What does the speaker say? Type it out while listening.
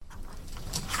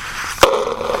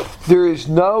There is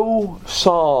no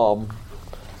psalm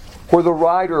where the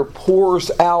writer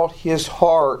pours out his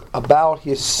heart about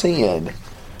his sin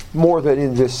more than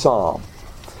in this psalm.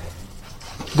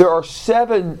 There are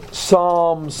 7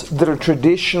 psalms that are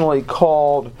traditionally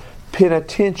called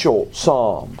penitential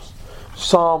psalms.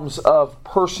 Psalms of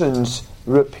persons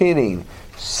repenting.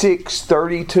 6,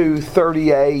 32,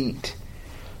 38,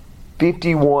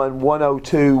 51,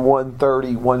 102,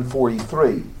 130,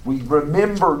 143. We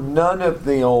remember none of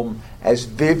them as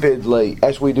vividly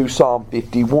as we do Psalm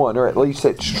 51, or at least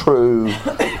that's true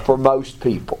for most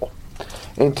people.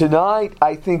 And tonight,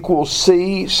 I think we'll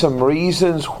see some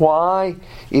reasons why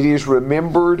it is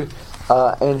remembered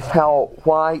and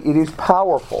why it is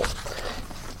powerful.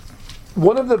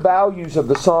 One of the values of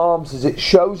the Psalms is it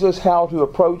shows us how to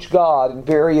approach God in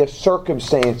various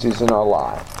circumstances in our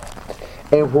life.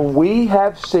 And when we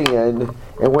have sinned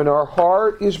and when our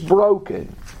heart is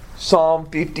broken, Psalm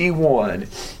 51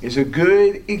 is a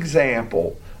good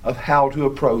example of how to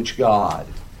approach God.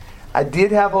 I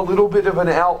did have a little bit of an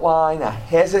outline. I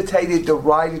hesitated to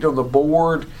write it on the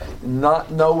board,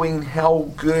 not knowing how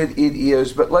good it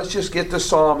is. But let's just get the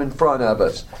psalm in front of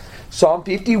us. Psalm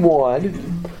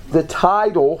 51, the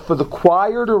title for the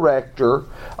choir director,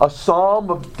 a psalm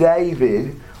of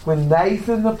David, when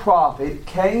Nathan the prophet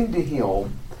came to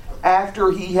him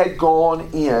after he had gone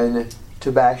in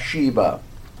to Bathsheba.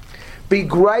 Be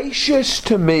gracious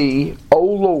to me, O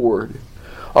Lord,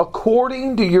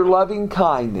 according to your loving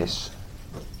kindness,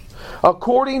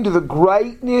 according to the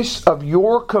greatness of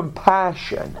your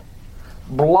compassion,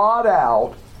 blot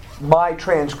out my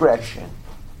transgression.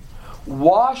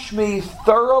 Wash me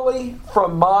thoroughly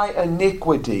from my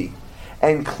iniquity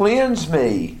and cleanse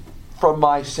me from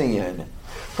my sin.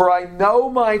 For I know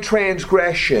my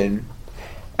transgressions,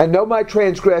 and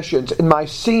my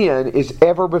sin is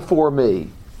ever before me.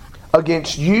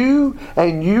 Against you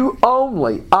and you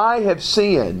only I have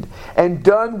sinned and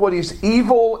done what is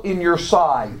evil in your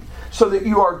sight, so that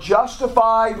you are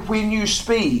justified when you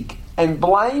speak and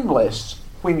blameless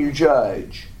when you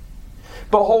judge.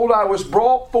 Behold, I was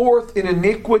brought forth in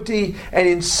iniquity, and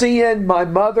in sin my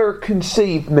mother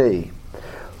conceived me.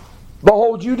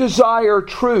 Behold, you desire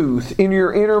truth in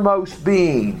your innermost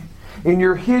being. In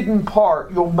your hidden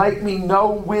part you'll make me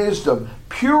know wisdom.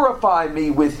 Purify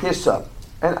me with hyssop,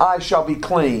 and I shall be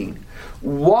clean.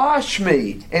 Wash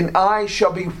me, and I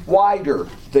shall be whiter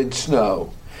than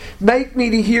snow. Make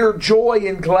me to hear joy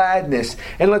and gladness,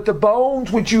 and let the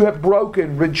bones which you have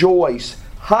broken rejoice.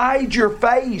 Hide your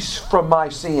face from my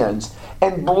sins,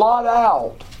 and blot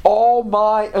out all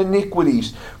my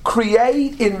iniquities.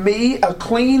 Create in me a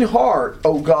clean heart,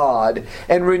 O God,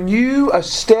 and renew a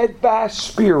steadfast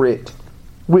spirit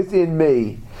within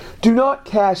me. Do not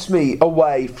cast me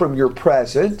away from your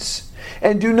presence,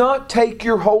 and do not take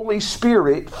your Holy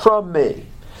Spirit from me.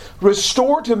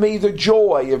 Restore to me the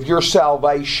joy of your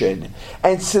salvation,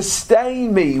 and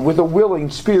sustain me with a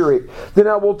willing spirit. Then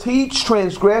I will teach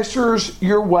transgressors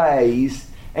your ways,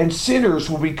 and sinners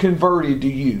will be converted to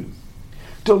you.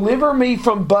 Deliver me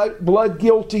from blood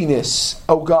guiltiness,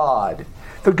 O God,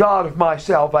 the God of my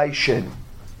salvation.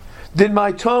 Then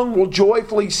my tongue will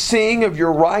joyfully sing of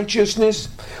your righteousness.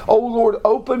 O Lord,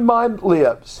 open my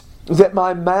lips, that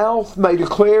my mouth may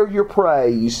declare your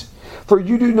praise. For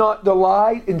you do not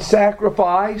delight in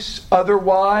sacrifice,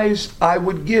 otherwise I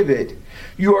would give it.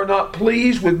 You are not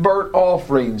pleased with burnt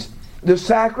offerings. The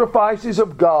sacrifices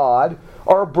of God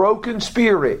are a broken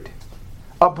spirit,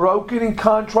 a broken and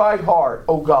contrite heart,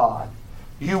 O God,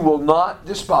 you will not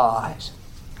despise.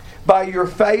 By your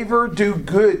favor do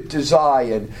good to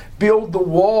Zion. Build the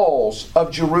walls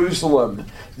of Jerusalem.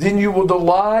 Then you will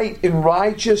delight in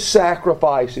righteous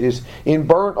sacrifices, in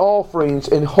burnt offerings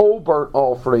and whole burnt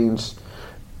offerings.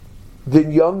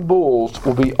 Then young bulls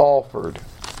will be offered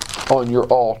on your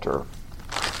altar.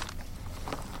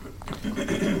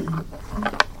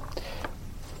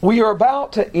 We are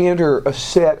about to enter a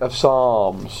set of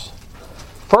psalms,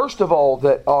 first of all,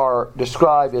 that are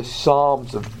described as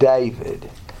Psalms of David.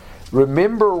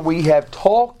 Remember, we have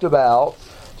talked about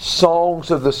songs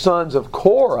of the sons of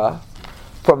Korah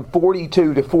from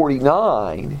 42 to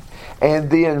 49, and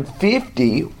then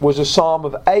 50 was a psalm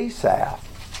of Asaph.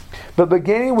 But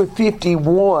beginning with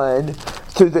 51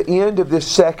 through the end of this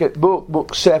second book,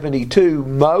 book 72,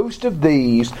 most of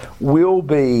these will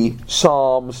be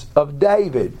psalms of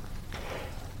David.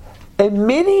 And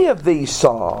many of these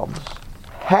psalms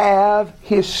have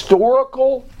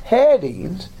historical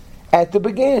headings at the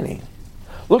beginning.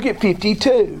 Look at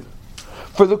 52.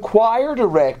 For the choir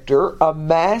director, a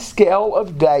maskil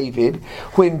of David,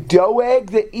 when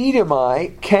Doeg the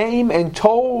Edomite came and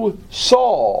told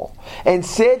Saul and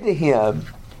said to him,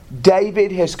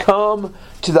 David has come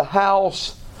to the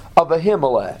house of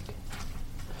Ahimelech.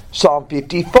 Psalm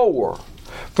 54.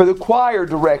 For the choir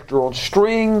director on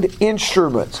stringed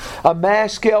instruments, a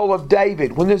maskil of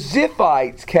David, when the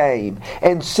Ziphites came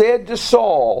and said to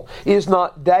Saul, Is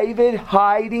not David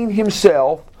hiding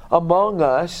himself among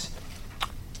us?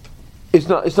 It's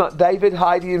not David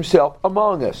hiding himself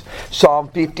among us. Psalm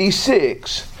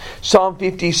 56. Psalm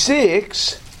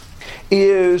 56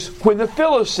 is when the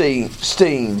Philistines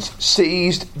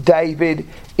seized David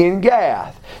in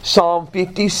Gath. Psalm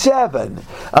 57,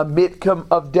 a Mitkam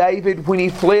of David when he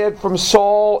fled from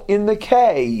Saul in the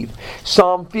cave.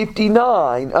 Psalm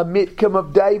 59, a Mitkam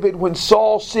of David when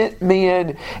Saul sent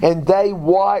men and they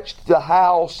watched the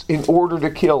house in order to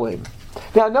kill him.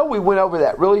 Now I know we went over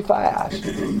that really fast.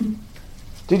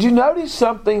 Did you notice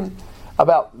something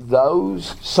about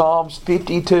those Psalms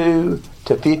 52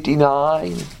 to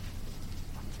 59?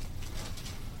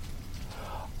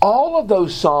 All of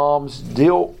those Psalms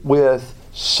deal with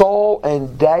Saul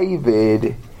and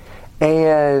David,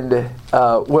 and,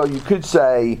 you could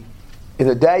say, in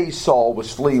the days Saul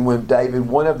was fleeing with David,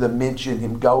 one of them mentioned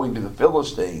him going to the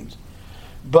Philistines.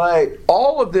 But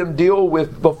all of them deal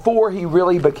with before he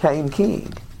really became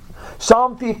king.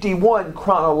 Psalm 51,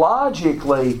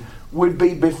 chronologically, would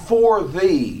be before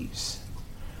these.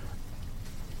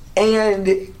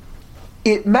 And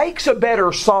it makes a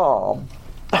better psalm.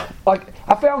 Like,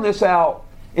 I found this out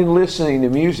in listening to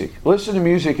music. Listen to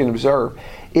music and observe.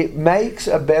 It makes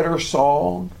a better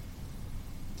song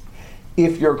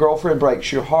if your girlfriend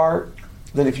breaks your heart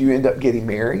than if you end up getting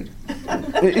married.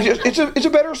 It's a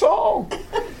better song.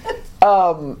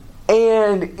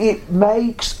 And it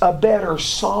makes a better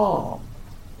psalm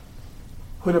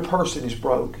when a person is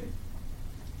broken.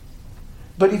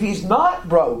 But if he's not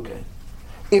broken,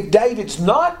 if David's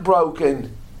not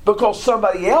broken because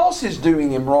somebody else is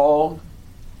doing him wrong,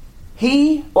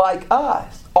 he, like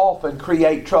us, often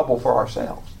create trouble for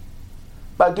ourselves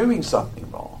by doing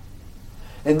something wrong.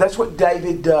 And that's what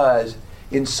David does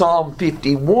in Psalm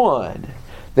 51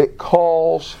 that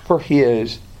calls for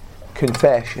his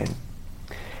confession.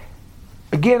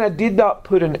 Again, I did not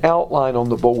put an outline on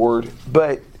the board,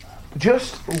 but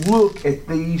just look at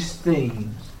these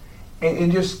themes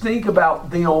and just think about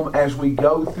them as we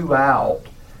go throughout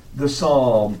the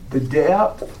psalm. The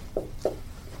depth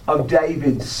of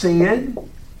David's sin,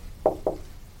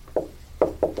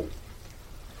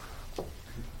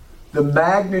 the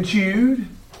magnitude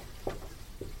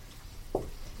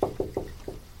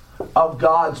of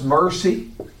God's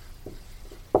mercy,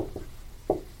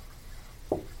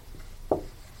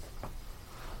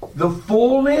 the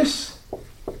fullness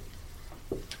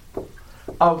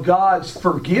of God's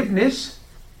forgiveness,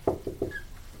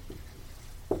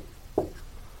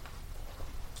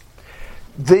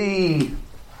 the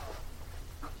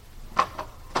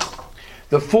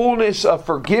fullness of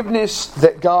forgiveness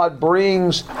that God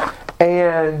brings,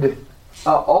 and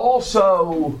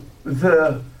also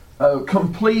the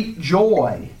complete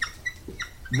joy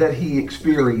that He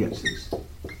experiences.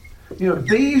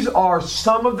 These are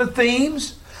some of the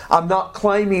themes. I'm not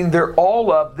claiming they're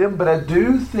all of them, but I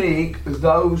do think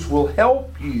those will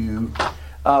help you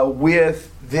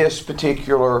with this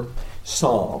particular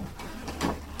psalm.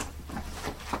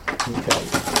 Okay.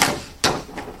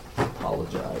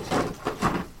 Apologize.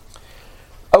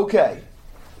 Okay.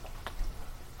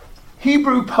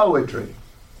 Hebrew poetry.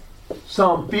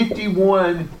 Psalm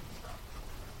 51,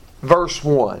 verse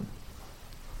 1.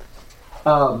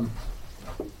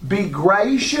 Be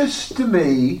gracious to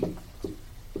me,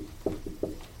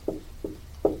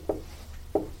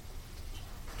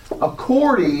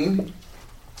 according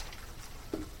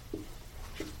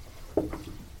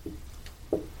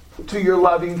to your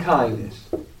loving kindness.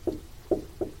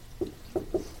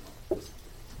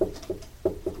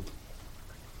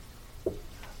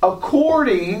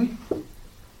 According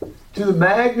to the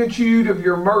magnitude of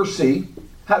your mercy.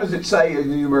 How does it say in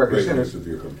the New American Standard? Greatness of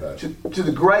your compassion. To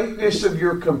the greatness of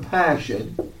your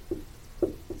compassion.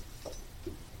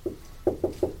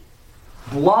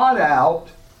 Blot out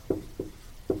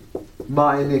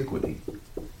my iniquity.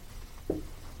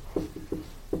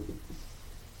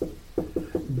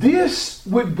 This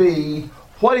would be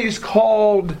what is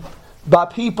called by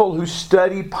people who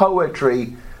study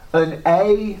poetry an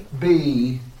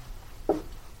A-B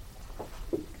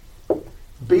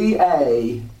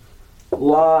B-A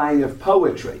line of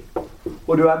poetry.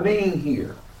 What do I mean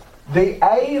here? The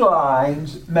A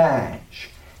lines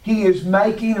match. He is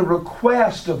making a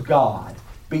request of God.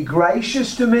 Be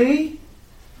gracious to me,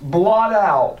 blot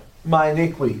out my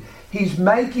iniquity. He's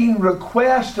making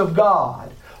request of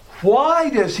God. Why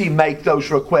does he make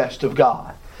those requests of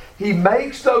God? he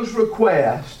makes those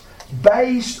requests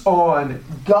based on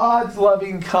God's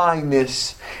loving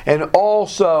kindness and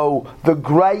also the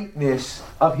greatness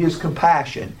of His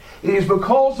compassion. It is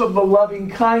because of the loving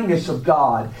kindness of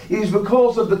God, it is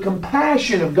because of the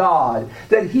compassion of God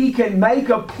that he can make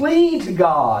a plea to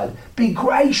God, be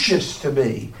gracious to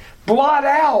me, blot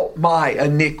out my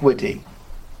iniquity.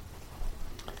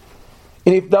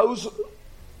 And if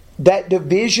that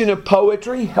division of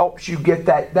poetry helps you get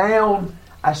that down,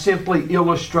 I simply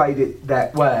illustrate it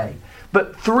that way.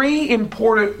 But three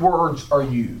important words are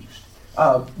used.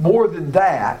 More than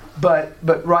that, but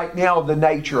right now the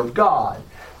nature of God.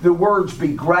 The words be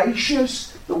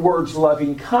gracious, the words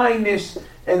loving kindness,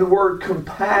 and the word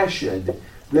compassion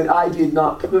that I did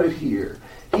not put here.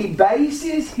 He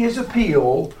bases his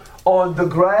appeal on the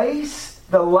grace,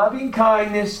 the loving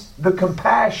kindness, the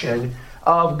compassion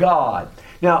of God.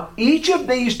 Now, each of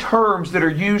these terms that are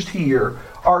used here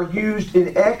are used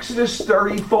in Exodus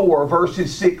 34,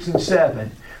 verses 6 and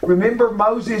 7. Remember,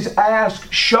 Moses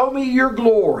asked, "Show me your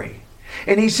glory."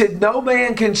 And he said, "No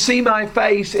man can see my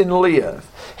face and live."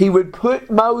 He would put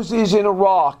Moses in a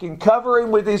rock and cover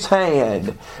him with his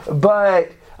hand.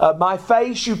 But my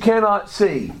face you cannot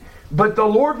see. But the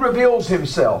Lord reveals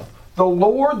himself. The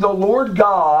Lord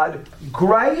God,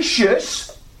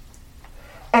 gracious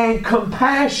and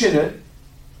compassionate,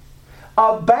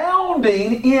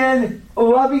 abounding in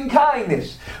loving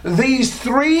kindness. These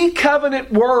three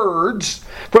covenant words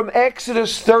from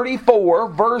Exodus 34,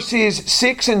 verses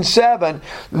 6 and 7,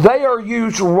 they are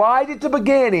used right at the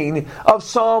beginning of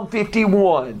Psalm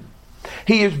 51.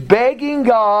 He is begging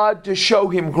God to show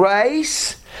him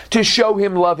grace, to show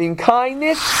him loving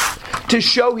kindness, to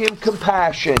show him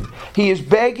compassion. He is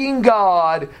begging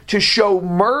God to show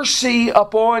mercy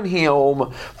upon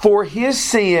him for his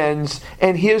sins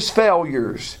and his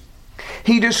failures.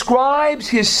 He describes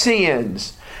his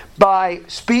sins by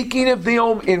speaking of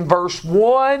them in verse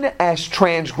 1 as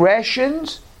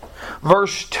transgressions,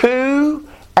 verse 2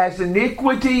 as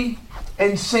iniquity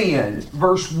and sin.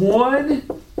 Verse 1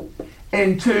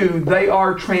 and 2, they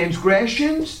are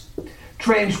transgressions.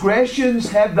 Transgressions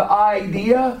have the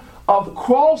idea of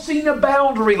crossing a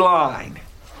boundary line.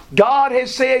 God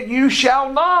has said, "You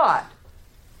shall not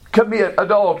commit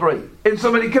adultery." And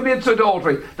somebody commits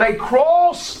adultery. They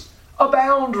cross a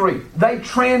boundary. They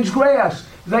transgress.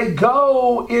 They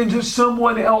go into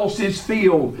someone else's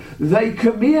field. They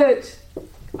commit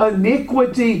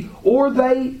iniquity or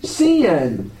they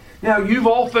sin. Now, you've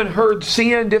often heard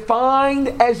sin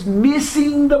defined as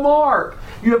missing the mark.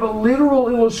 You have a literal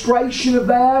illustration of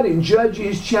that in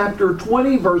Judges chapter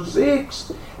 20, verse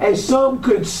 6. As some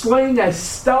could sling a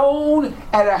stone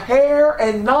at a hair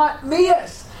and not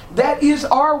miss. That is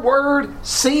our word,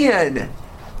 sin.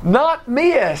 Not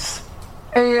miss.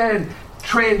 And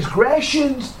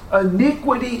transgressions,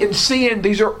 iniquity, and sin,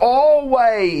 these are all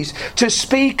ways to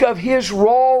speak of his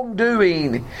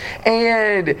wrongdoing.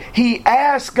 And he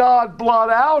asked God, blot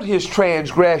out his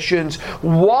transgressions,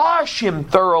 wash him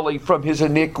thoroughly from his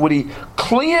iniquity,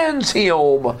 cleanse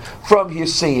him from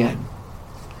his sin.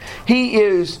 He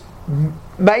is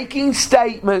making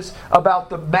statements about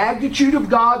the magnitude of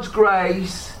God's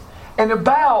grace and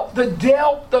about the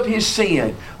depth of his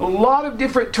sin. A lot of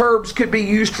different terms could be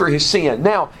used for his sin.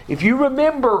 Now, if you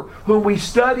remember when we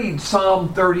studied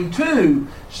Psalm 32,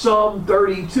 Psalm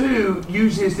 32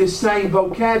 uses this same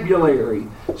vocabulary.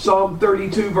 Psalm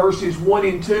 32 verses 1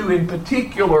 and 2 in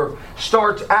particular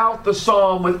starts out the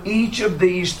psalm with each of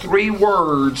these three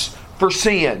words for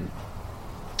sin.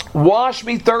 Wash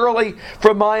me thoroughly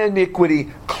from my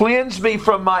iniquity, cleanse me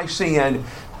from my sin.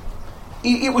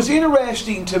 It was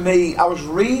interesting to me. I was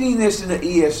reading this in the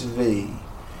ESV,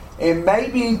 and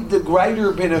maybe the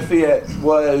greater benefit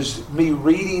was me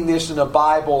reading this in a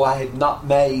Bible I had not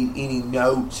made any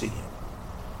notes in.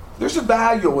 There's a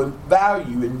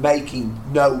value in making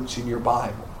notes in your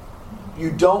Bible.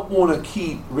 You don't want to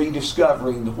keep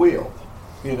rediscovering the wheel.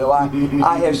 You know,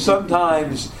 I have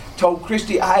sometimes told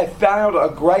Christy I have found a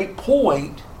great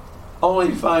point only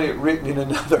to find it written in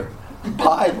another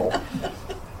Bible.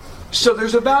 So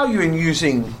there's a value in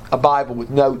using a Bible with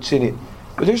notes in it,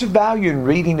 but there's a value in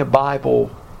reading a Bible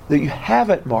that you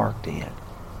haven't marked in,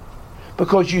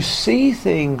 because you see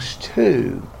things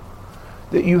too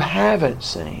that you haven't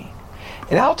seen.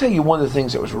 And I'll tell you one of the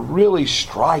things that was really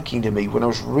striking to me when I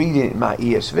was reading it in my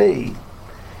ESV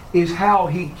is how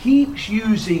he keeps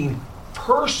using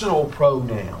personal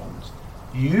pronouns,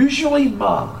 usually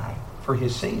my, for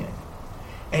his sin.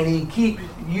 And he keeps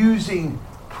using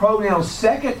pronouns,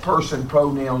 second person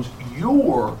pronouns,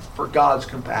 your, for God's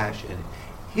compassion.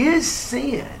 His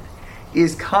sin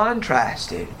is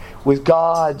contrasted with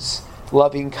God's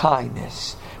loving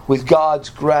kindness, with God's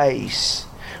grace,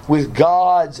 with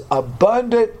God's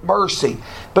abundant mercy.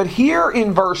 But here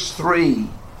in verse 3,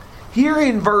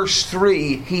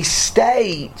 he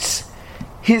states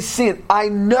his sin. I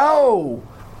know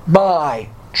my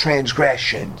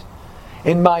transgression,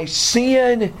 and my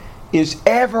sin is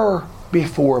ever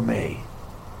before me.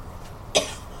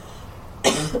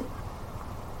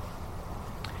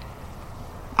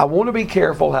 I want to be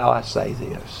careful how I say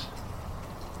this,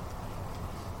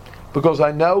 because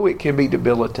I know it can be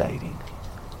debilitating.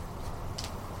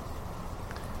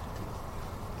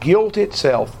 Guilt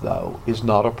itself, though, is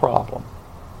not a problem.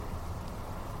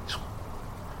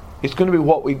 It's going to be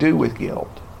what we do with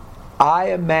guilt.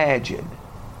 I imagine,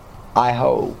 I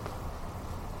hope,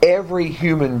 every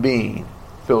human being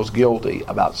feels guilty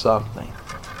about something.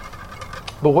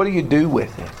 But what do you do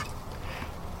with it?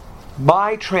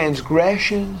 My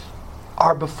transgressions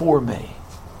are before me.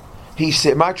 He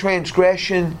said, my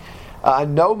transgression, I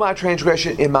know my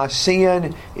transgression, and my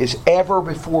sin is ever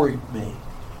before me.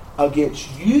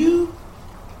 Against you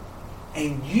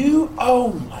and you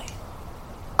only,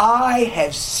 I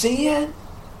have sinned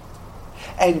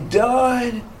and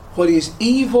done what is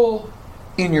evil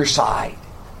in your sight.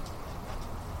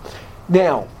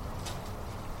 Now,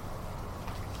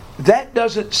 that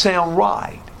doesn't sound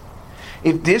right.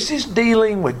 If this is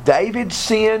dealing with David's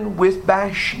sin with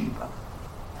Bathsheba,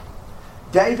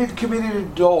 David committed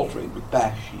adultery with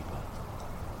Bathsheba,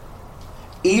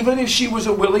 even if she was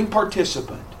a willing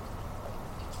participant.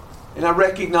 And I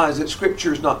recognize that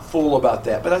Scripture is not full about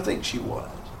that, but I think she was.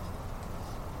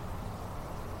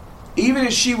 Even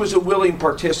if she was a willing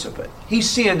participant, he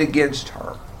sinned against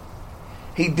her.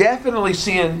 He definitely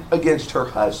sinned against her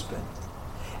husband.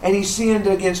 And he sinned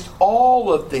against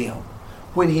all of them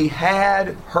when he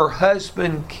had her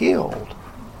husband killed.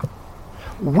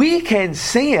 We can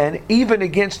sin even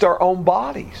against our own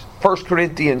bodies. 1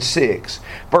 Corinthians 6,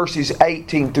 verses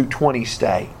 18 through 20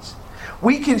 states.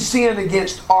 We can sin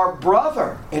against our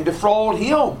brother and defraud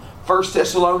him. 1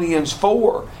 Thessalonians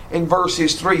 4 in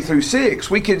verses 3 through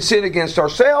 6. We can sin against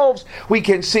ourselves. We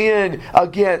can sin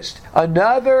against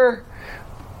another.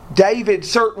 David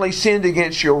certainly sinned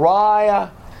against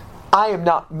Uriah. I am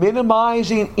not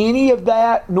minimizing any of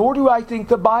that, nor do I think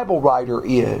the Bible writer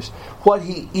is. What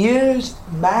he is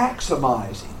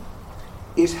maximizing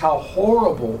is how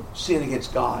horrible sin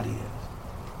against God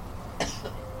is.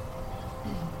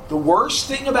 The worst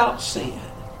thing about sin,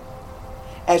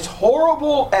 as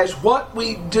horrible as what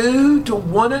we do to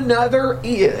one another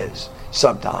is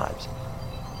sometimes,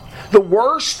 the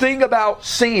worst thing about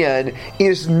sin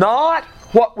is not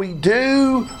what we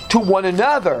do to one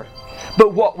another,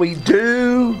 but what we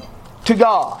do to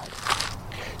God.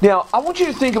 Now, I want you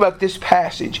to think about this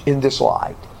passage in this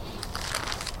light.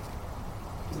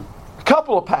 A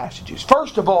couple of passages.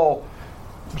 First of all,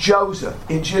 Joseph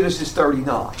in Genesis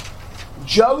 39.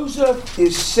 Joseph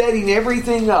is setting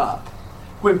everything up.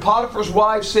 When Potiphar's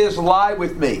wife says, lie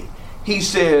with me, he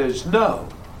says, no.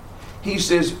 He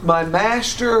says, my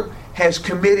master has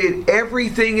committed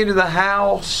everything into the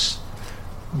house,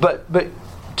 but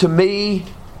to me,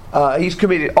 he's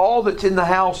committed all that's in the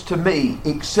house to me,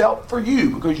 except for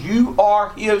you, because you are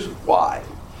his wife.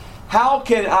 How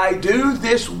can I do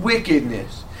this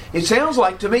wickedness? It sounds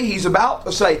like to me he's about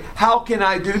to say, how can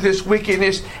I do this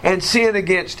wickedness and sin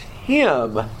against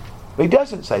him? He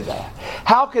doesn't say that.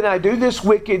 How can I do this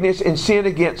wickedness and sin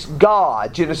against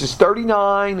God? Genesis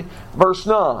 39, verse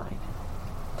 9.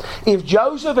 If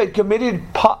Joseph had committed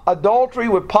adultery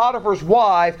with Potiphar's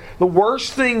wife, the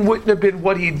worst thing wouldn't have been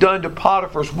what he'd done to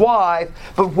Potiphar's wife,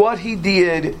 but what he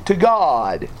did to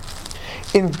God.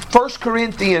 In 1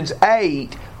 Corinthians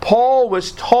 8, Paul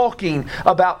was talking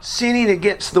about sinning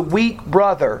against the weak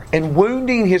brother and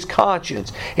wounding his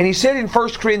conscience. And he said in 1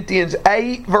 Corinthians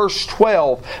 8, verse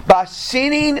 12, by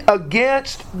sinning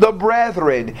against the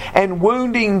brethren and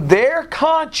wounding their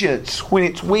conscience when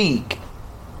it's weak,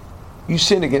 you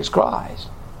sin against Christ.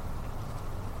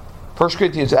 1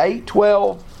 Corinthians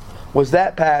 8:12 was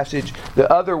that passage. The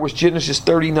other was Genesis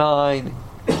 39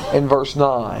 and verse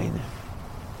 9.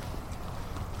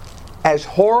 As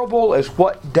horrible as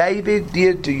what David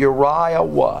did to Uriah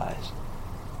was,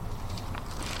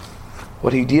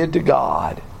 what he did to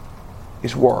God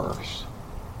is worse.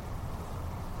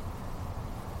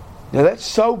 Now that's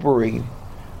sobering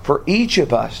for each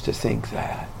of us to think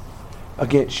that.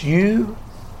 Against you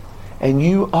and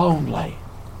you only,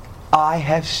 I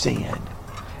have sinned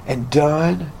and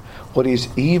done what is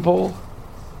evil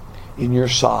in your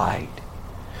sight.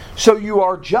 So you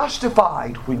are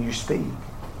justified when you speak,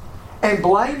 and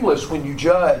blameless when you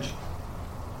judge.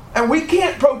 And we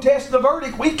can't protest the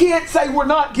verdict. We can't say we're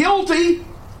not guilty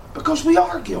because we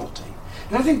are guilty.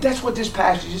 And I think that's what this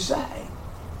passage is saying.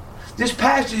 This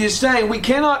passage is saying we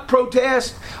cannot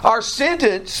protest our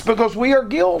sentence because we are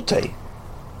guilty.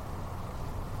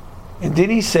 And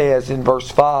then he says in verse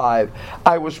 5,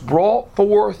 I was brought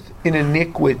forth in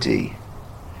iniquity,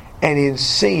 and in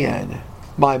sin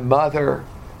my mother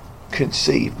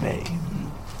conceived me.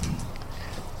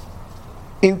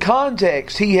 In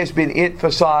context, he has been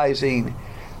emphasizing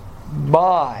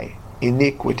my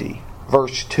iniquity,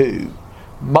 verse 2,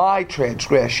 my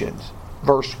transgressions,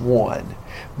 verse 1,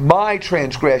 my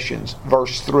transgressions,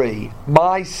 verse 3,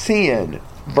 my sin,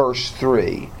 verse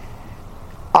 3.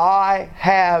 I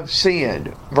have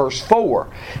sinned, verse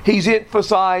 4. He's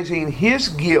emphasizing his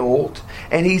guilt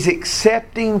and he's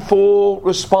accepting full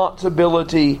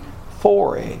responsibility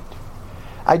for it.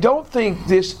 I don't think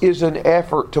this is an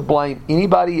effort to blame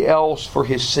anybody else for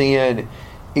his sin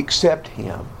except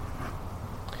him.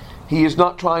 He is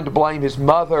not trying to blame his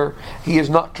mother. He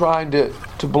is not trying to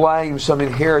blame some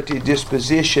inherited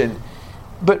disposition.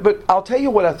 But I'll tell you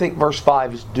what I think verse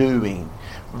 5 is doing.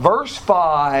 Verse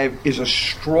 5 is a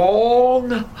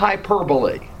strong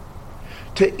hyperbole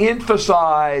to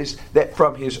emphasize that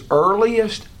from his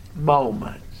earliest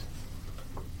moments,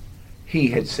 he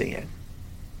had sinned.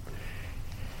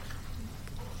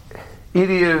 It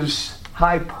is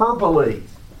hyperbole,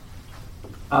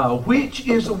 which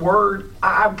is a word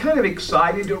I'm kind of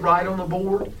excited to write on the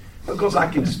board because I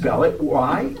can spell it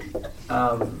right.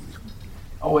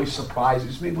 Always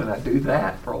surprises me when I do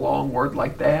that for a long word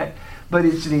like that. But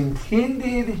it's an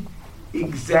intended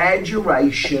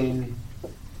exaggeration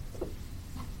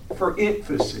for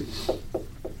emphasis.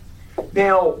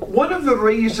 Now, one of the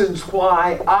reasons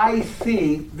why I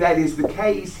think that is the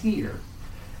case here,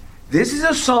 this is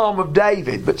a Psalm of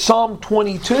David, but Psalm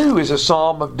 22 is a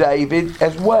Psalm of David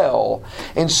as well.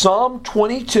 In Psalm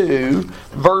 22,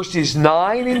 verses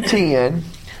 9 and 10,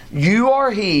 you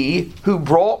are he who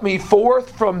brought me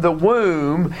forth from the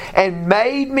womb and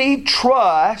made me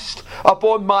trust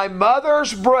upon my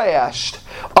mother's breast.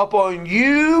 Upon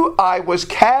you I was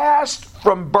cast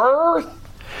from birth.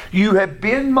 You have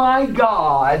been my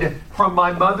God from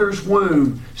my mother's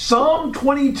womb. Psalm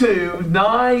 22,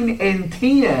 9 and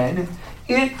 10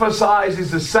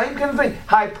 emphasizes the same kind of thing.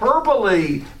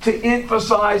 Hyperbole to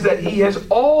emphasize that he has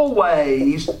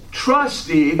always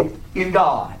trusted in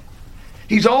God.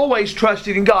 He's always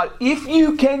trusted in God. If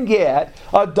you can get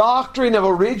a doctrine of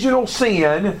original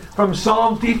sin from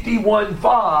Psalm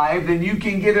 51:5, then you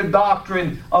can get a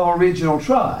doctrine of original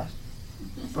trust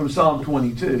from Psalm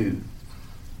 22,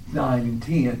 9 and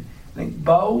 10. I think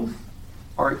both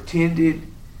are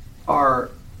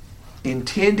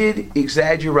intended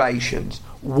exaggerations.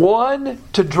 One,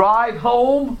 to drive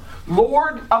home,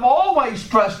 Lord, I've always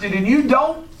trusted in you.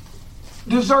 Don't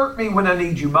desert me when I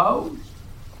need you most.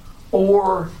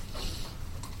 Or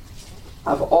I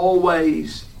have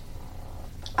always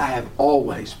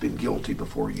been guilty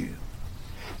before you.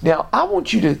 Now, I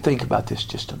want you to think about this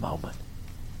just a moment.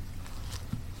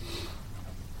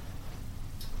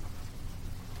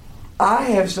 I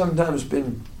have sometimes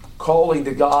been calling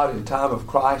to God in time of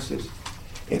crisis,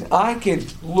 and I can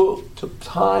look to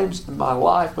times in my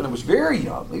life when I was very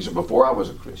young, these are before I was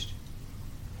a Christian,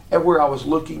 and where I was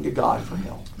looking to God for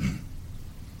help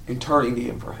and turning to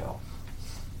Him for help.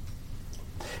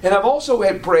 And I've also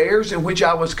had prayers in which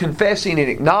I was confessing and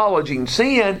acknowledging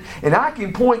sin, and I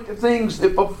can point to things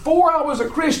that before I was a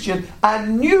Christian, I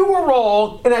knew were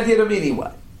wrong, and I did them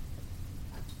anyway.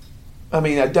 I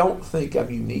mean, I don't think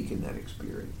I'm unique in that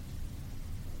experience.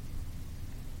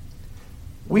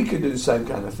 We could do the same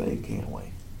kind of thing, can't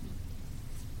we?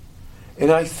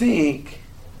 And I think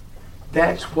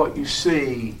that's what you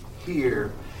see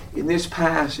here in this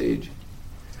passage,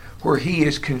 where he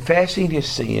is confessing his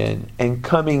sin and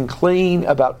coming clean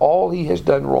about all he has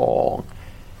done wrong.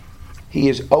 He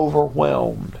is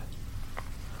overwhelmed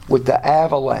with the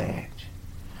avalanche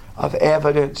of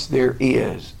evidence there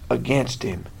is against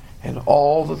him and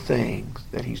all the things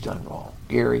that he's done wrong.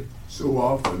 Gary? So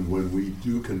often when we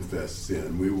do confess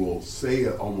sin, we will say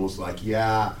it almost like,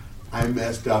 yeah, I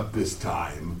messed up this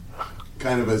time,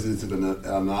 kind of as it's an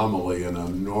anomaly in a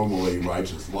normally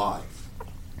righteous life.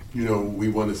 You know, we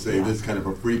want to say this kind of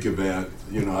a freak event,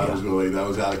 you know, that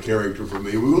was out of character for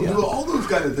me. We will do all those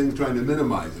kind of things trying to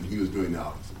minimize it. He was doing the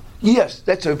opposite. Yes,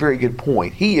 that's a very good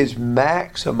point. He is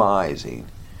maximizing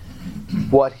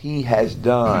what he has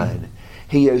done.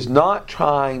 He is not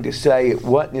trying to say it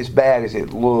wasn't as bad as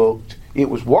it looked. It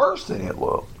was worse than it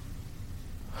looked.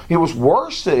 It was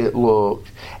worse than it looked.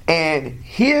 And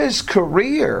his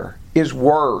career is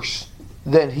worse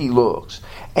than he looks.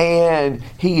 And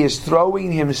he is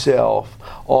throwing himself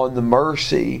on the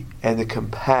mercy and the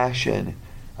compassion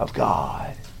of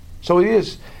God. So it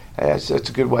is, that's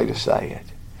a good way to say it.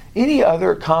 Any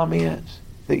other comments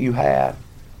that you have?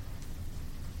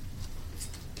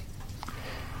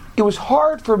 It was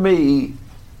hard for me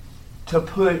to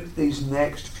put these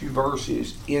next few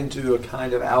verses into a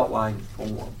kind of outline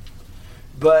form.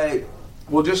 But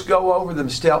we'll just go over them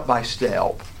step by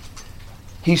step.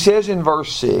 He says in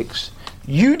verse 6,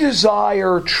 "You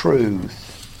desire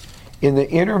truth in the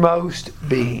innermost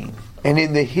being, and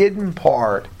in the hidden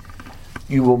part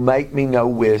you will make me know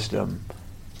wisdom."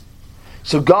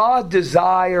 So God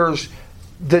desires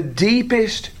the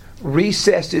deepest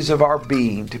recesses of our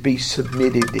being to be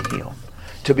submitted to Him,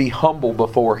 to be humble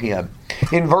before Him.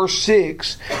 In verse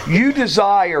 6, you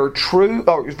desire truth.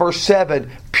 Verse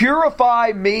 7,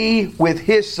 "Purify me with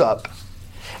hyssop,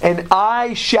 and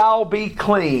I shall be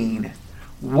clean.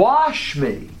 Wash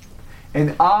me,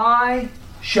 and I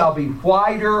shall be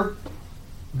whiter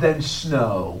than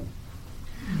snow."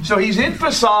 So he's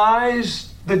emphasized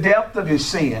the depth of his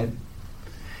sin.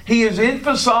 He has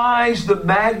emphasized the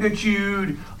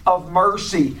magnitude of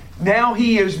mercy. Now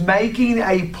he is making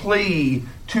a plea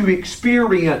to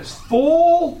experience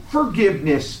full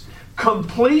forgiveness,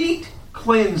 complete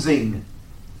cleansing.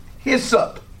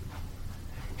 Hyssop.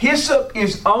 Hyssop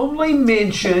is only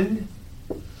mentioned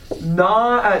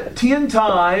 10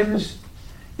 times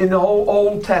in the whole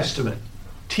Old Testament.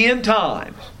 10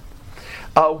 times.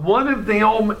 One of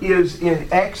them is in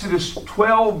Exodus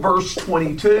 12, verse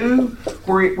 22,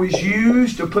 where it was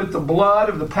used to put the blood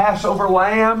of the Passover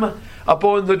lamb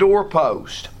upon the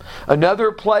doorpost.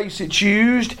 Another place it's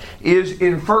used is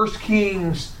in 1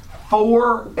 Kings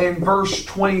 4 and verse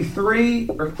 23,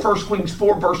 or 1 Kings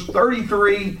 4, verse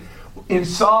 33. In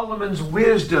Solomon's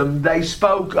wisdom, they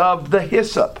spoke of the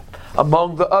hyssop,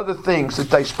 among the other things that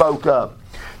they spoke of.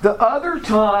 The other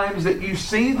times that you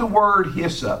see the word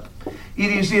hyssop,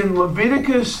 it is in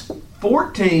Leviticus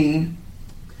 14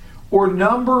 or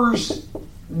Numbers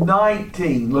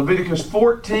 19. Leviticus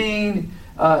 14,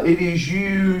 it is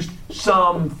used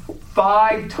some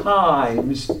 5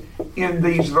 times in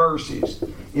these verses.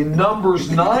 In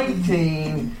Numbers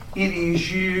 19, it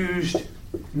is used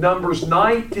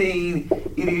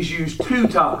 2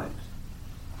 times.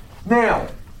 Now,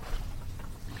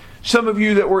 some of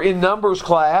you that were in Numbers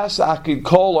class, I could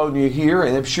call on you here,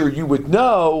 and I'm sure you would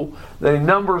know that in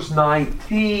Numbers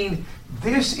 19,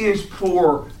 this is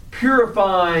for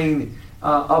purifying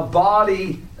a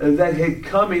body that had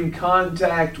come in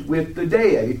contact with the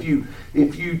dead.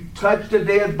 If you touched a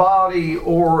dead body,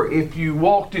 or if you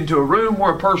walked into a room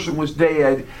where a person was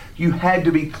dead, you had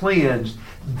to be cleansed.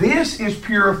 This is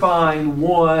purifying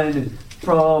one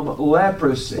from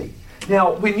leprosy.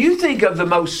 Now, when you think of the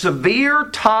most severe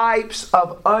types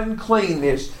of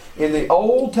uncleanness in the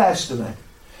Old Testament,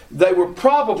 they were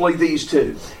probably these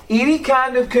two. Any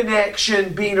kind of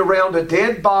connection being around a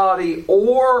dead body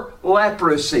or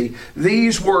leprosy.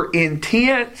 These were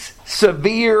intense,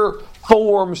 severe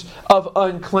forms of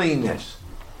uncleanness.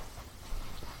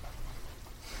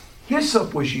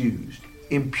 Hyssop was used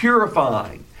in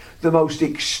purifying the most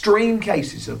extreme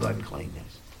cases of uncleanness.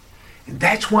 And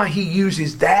that's why he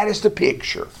uses that as the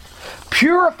picture.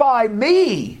 Purify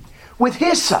me with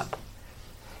hyssop.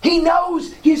 He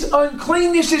knows his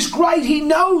uncleanness is great. He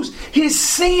knows his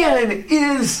sin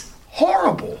is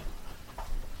horrible.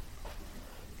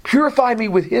 Purify me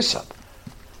with hyssop,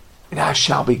 and I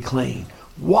shall be clean.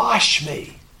 Wash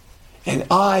me, and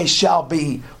I shall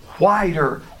be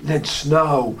whiter than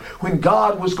snow. When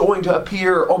God was going to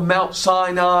appear on Mount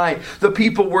Sinai, the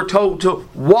people were told to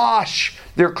wash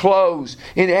their clothes.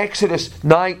 In Exodus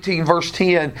 19 verse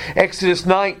 10, Exodus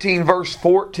 19 verse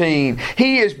 14,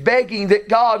 he is begging that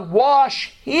God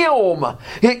wash him,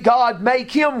 that God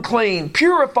make him clean.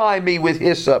 Purify me with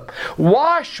hyssop.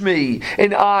 Wash me,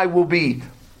 and I will be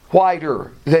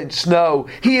whiter than snow.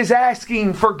 He is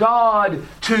asking for God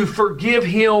to forgive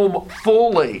him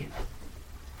fully.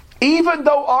 Even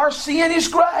though our sin is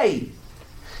great,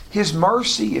 His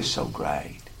mercy is so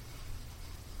great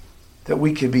that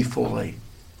we can be fully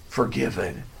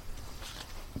forgiven.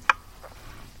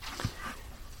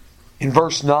 In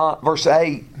verse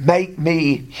 8, make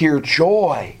me hear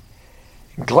joy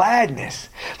and gladness.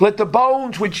 Let the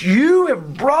bones which you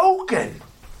have broken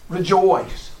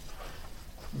rejoice.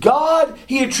 God,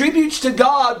 he attributes to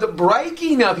God the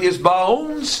breaking of his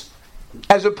bones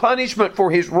as a punishment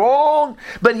for his wrong,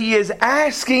 but he is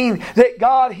asking that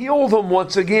God heal them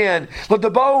once again. Let the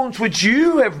bones which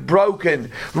you have broken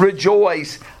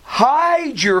rejoice.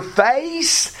 Hide your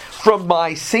face from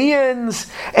my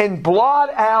sins and blot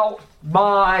out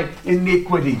my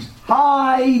iniquities.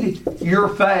 Hide your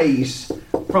face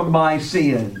from my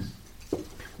sins.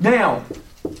 Now,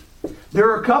 there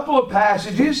are a couple of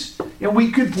passages, and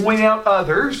we could point out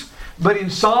others, but in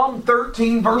Psalm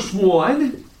 13, verse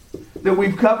 1, that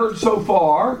we've covered so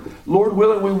far, Lord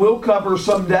willing, we will cover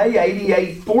someday,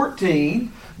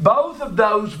 88:14. Both of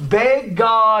those beg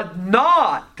God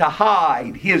not to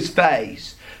hide His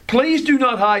face. Please do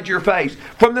not hide your face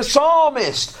from the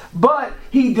psalmist. But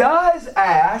he does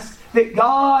ask that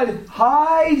God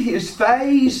hide His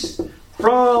face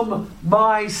from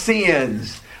my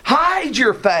sins. Hide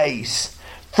your face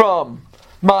from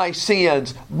my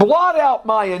sins. Blot out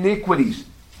my iniquities.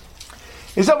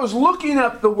 As I was looking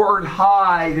up the word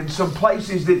hide in some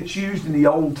places that it's used in the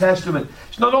Old Testament,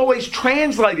 it's not always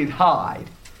translated hide.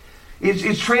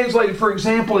 It's translated, for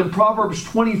example, in Proverbs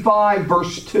 25,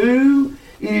 verse 2,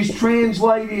 it is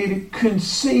translated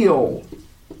conceal.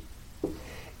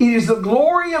 It is the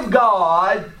glory of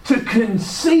God to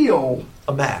conceal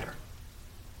a matter.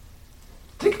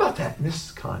 Think about that in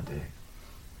this context.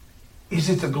 Is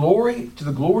it the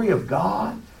glory of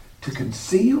God to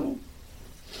conceal,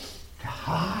 to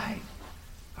hide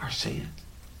our sins?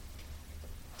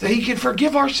 That He can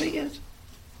forgive our sins?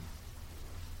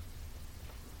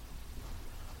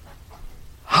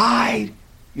 Hide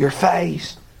your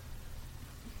face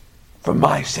from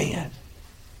my sin.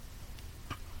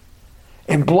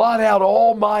 And blot out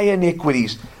all my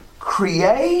iniquities.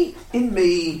 Create in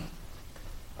me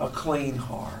a clean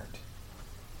heart.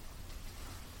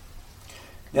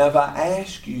 Now, if I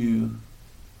ask you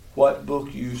what book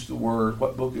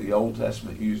of the Old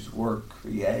Testament used the word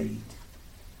create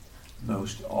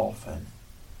most often?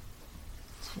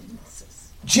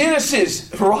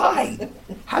 Genesis, right.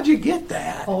 How'd you get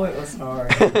that? Oh, it was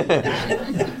hard.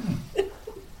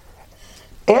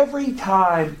 Every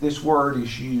time this word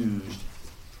is used,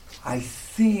 I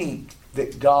think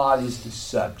that God is the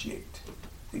subject.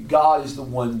 That God is the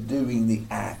one doing the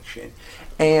action.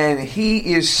 And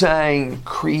He is saying,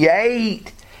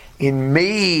 create in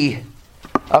me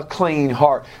a clean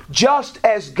heart. Just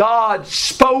as God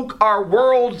spoke our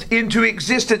world into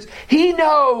existence, He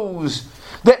knows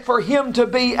that for him to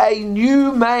be a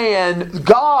new man,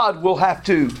 God will have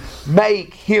to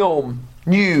make him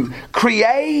new.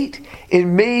 Create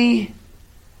in me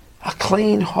a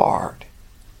clean heart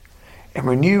and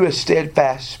renew a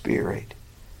steadfast spirit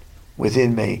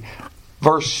within me.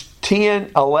 Verse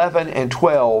 10, 11, and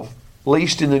 12, at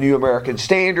least in the New American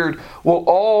Standard, will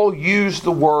all use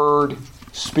the word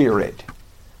spirit.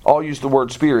 All use the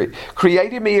word spirit.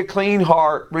 Create in me a clean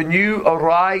heart, renew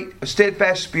a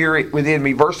steadfast spirit within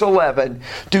me. Verse 11,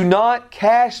 do not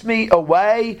cast me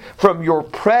away from your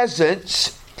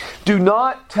presence. Do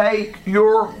not take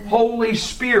your Holy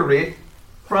Spirit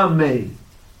from me.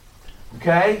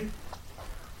 Okay?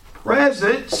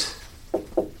 Presence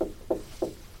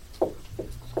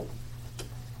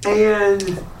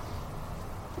and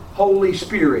Holy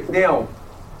Spirit. Now,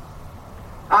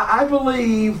 I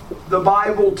believe the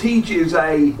Bible teaches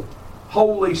a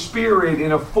Holy Spirit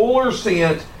in a fuller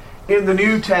sense in the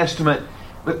New Testament,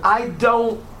 but I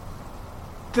don't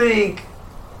think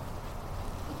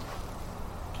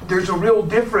there's a real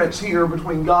difference here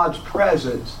between God's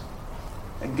presence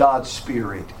and God's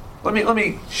Spirit. Let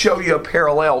me show you a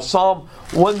parallel. Psalm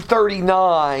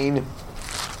 139,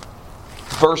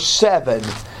 verse 7.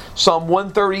 Psalm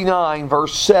 139,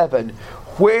 verse 7.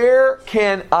 Where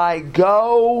can I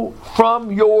go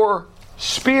from your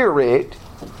Spirit?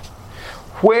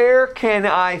 Where can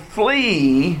I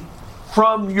flee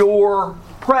from your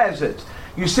presence?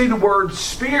 You see, the word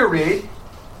Spirit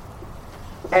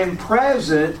and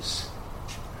presence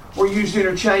were used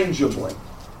interchangeably.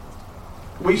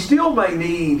 We still may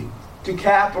need to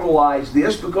capitalize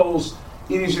this because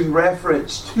it is in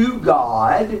reference to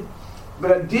God,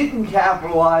 but I didn't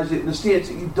capitalize it in the sense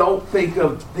that you don't think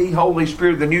of the Holy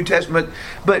Spirit of the New Testament.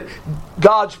 But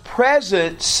God's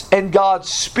presence and God's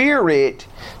Spirit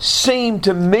seem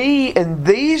to me in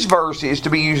these verses to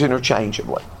be used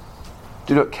interchangeably.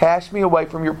 Do not cast me away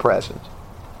from your presence.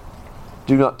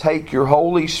 Do not take your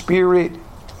Holy Spirit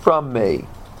from me.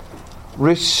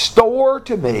 Restore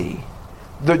to me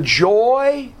the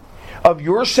joy of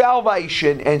your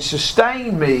salvation and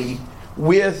sustain me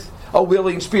with a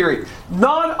willing spirit.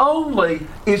 Not only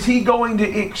is he going to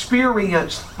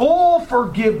experience full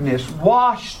forgiveness,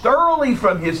 washed thoroughly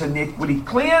from his iniquity,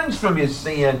 cleansed from his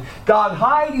sin, God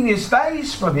hiding his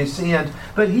face from his sins,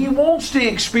 but he wants to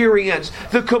experience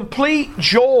the complete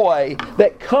joy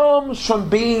that comes from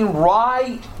being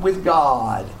right with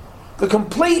God. The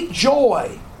complete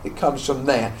joy It comes from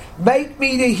that. Make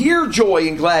me to hear joy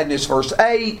and gladness, verse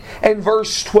 8. And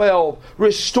verse 12,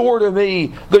 restore to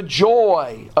me the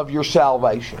joy of your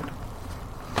salvation.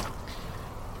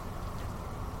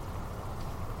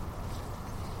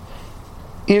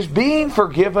 Is being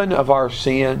forgiven of our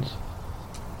sins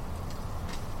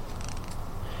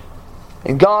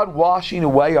and God washing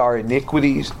away our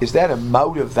iniquities, is that a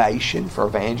motivation for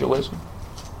evangelism?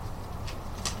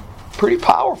 Pretty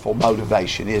powerful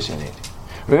motivation, isn't it?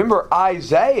 Remember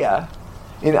Isaiah,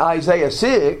 in Isaiah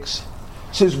 6,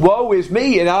 says, woe is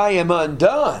me and I am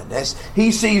undone. As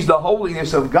he sees the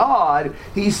holiness of God,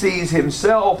 he sees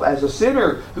himself as a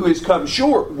sinner who has come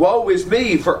short. Woe is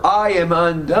me, for I am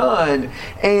undone.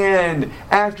 And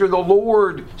after the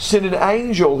Lord sent an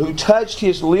angel who touched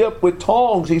his lip with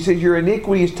tongs, he says, your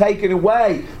iniquity is taken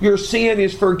away, your sin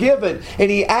is forgiven.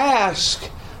 And he asked,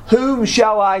 whom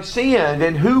shall I send,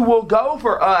 and who will go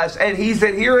for us? And he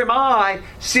said, here am I,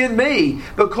 send me.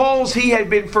 Because he had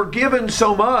been forgiven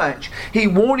so much, he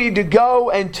wanted to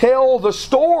go and tell the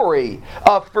story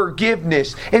of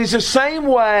forgiveness. And it's the same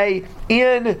way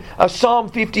in Psalm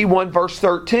 51 verse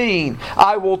 13.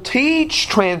 I will teach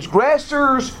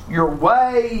transgressors your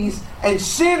ways, and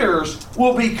sinners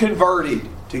will be converted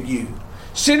to you.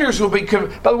 Sinners will be...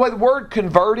 By the way, the word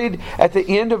converted at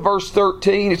the end of verse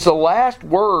 13, it's the last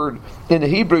word in the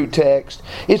Hebrew text.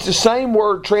 It's the same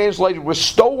word translated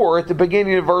restore at the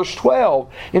beginning of verse 12.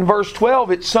 In verse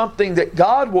 12, it's something that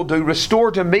God will do.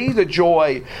 Restore to me the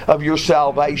joy of your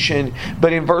salvation.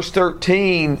 But in verse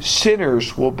 13,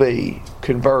 sinners will be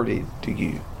converted to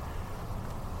you.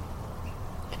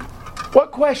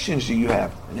 What questions do you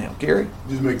have now, Gary?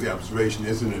 Just make the observation,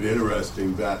 isn't it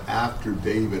interesting that after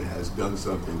David has done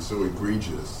something so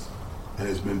egregious and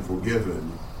has been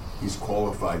forgiven, he's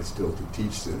qualified still to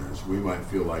teach sinners? We might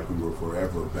feel like we were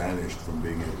forever banished from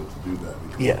being able to do that.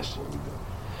 Yes.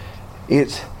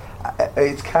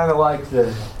 It's kind of like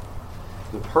the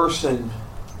person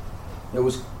that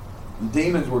was,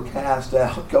 demons were cast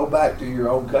out. Go back to your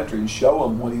own country and show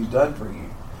them what he's done for you.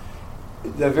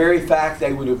 The very fact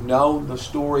they would have known the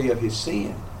story of his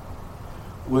sin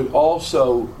would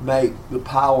also make the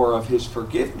power of his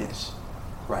forgiveness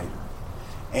greater.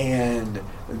 And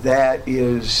that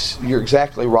is, you're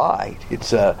exactly right.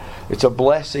 It's a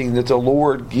blessing that the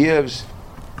Lord gives.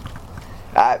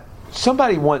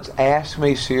 Somebody once asked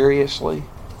me seriously.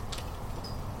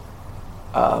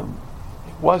 It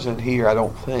wasn't here, I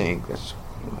don't think. That's,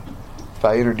 if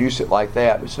I introduce it like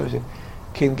that. But somebody said,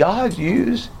 can God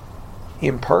use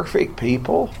imperfect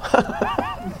people?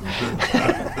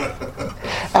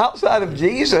 Outside of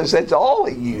Jesus, that's all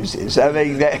he uses. I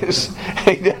mean,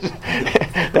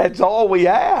 that's all we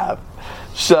have.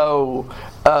 So,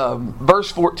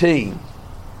 verse 14.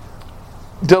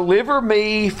 Deliver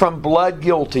me from blood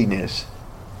guiltiness.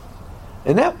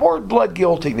 And that word blood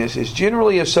guiltiness is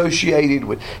generally associated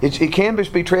with, it can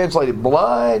just be translated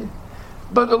blood,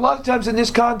 but a lot of times in this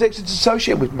context it's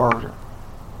associated with murder.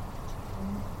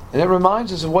 And it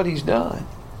reminds us of what he's done.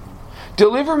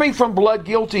 Deliver me from blood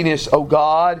guiltiness, O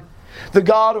God, the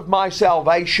God of my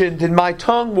salvation. Then my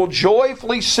tongue will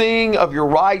joyfully sing of your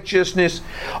righteousness.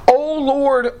 O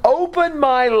Lord, open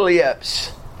my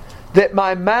lips, that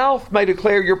my mouth may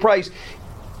declare your praise.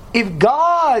 If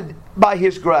God, by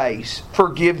his grace,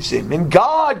 forgives him, and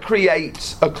God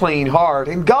creates a clean heart,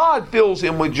 and God fills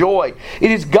him with joy,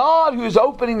 it is God who is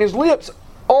opening his lips.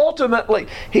 Ultimately,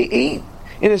 he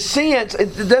in a sense,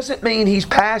 it doesn't mean he's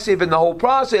passive in the whole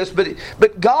process,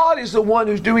 but God is the one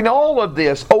who's doing all of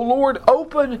this. O Lord,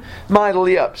 open my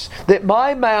lips, that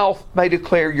my mouth may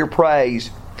declare your praise.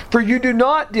 For you do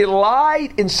not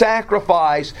delight in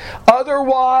sacrifice,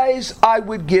 otherwise I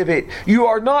would give it. You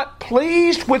are not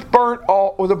pleased with a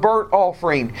burnt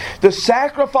offering. The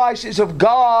sacrifices of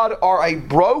God are a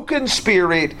broken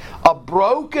spirit, a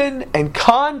broken and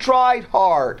contrite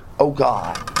heart, O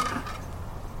God,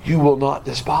 you will not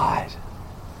despise.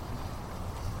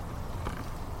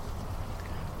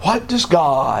 What does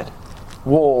God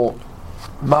want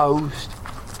most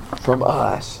from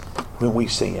us when we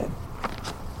sin?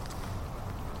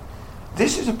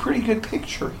 This is a pretty good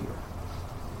picture here.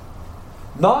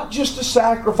 Not just a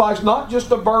sacrifice, not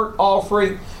just a burnt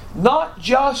offering, not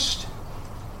just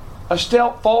a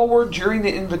step forward during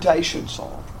the invitation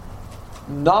song.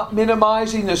 Not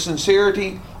minimizing the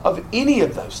sincerity of any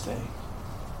of those things.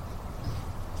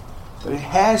 But it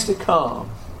has to come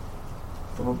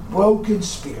from a broken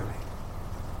spirit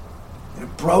and a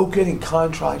broken and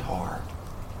contrite heart.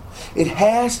 It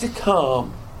has to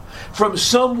come from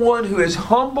someone who has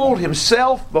humbled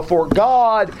himself before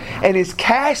God and is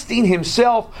casting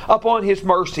himself upon His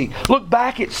mercy. Look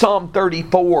back at Psalm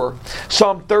 34.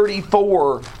 Psalm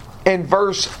 34 and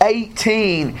verse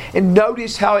 18, and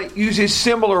notice how it uses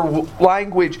similar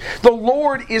language. The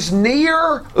Lord is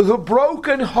near the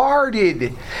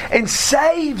brokenhearted and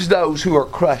saves those who are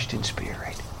crushed in spirit.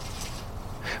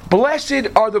 Blessed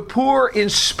are the poor in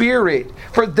spirit,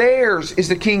 for theirs is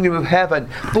the kingdom of heaven.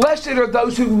 Blessed are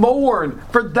those who mourn,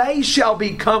 for they shall be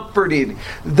comforted.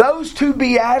 Those two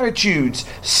beatitudes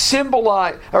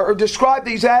symbolize or describe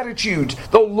these attitudes.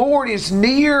 The Lord is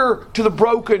near to the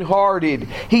brokenhearted.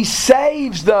 He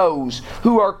saves those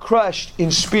who are crushed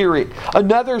in spirit.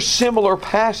 Another similar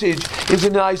passage is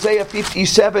in Isaiah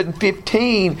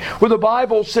 57:15, where the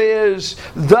Bible says,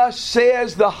 "Thus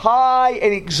says the high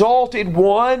and exalted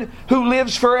one who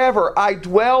lives forever, I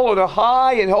dwell in a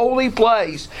high and holy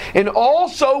place, and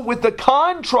also with the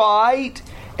contrite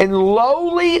and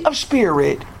lowly of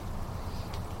spirit,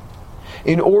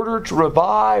 in order to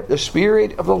revive the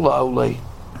spirit of the lowly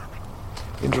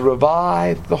and to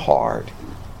revive the heart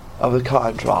of the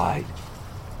contrite."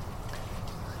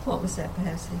 What was that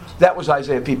passage? That was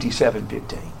Isaiah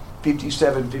 57:15.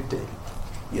 57:15.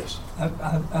 Yes.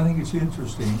 I think it's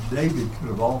interesting. David could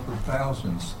have offered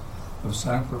thousands of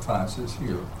sacrifices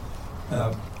here.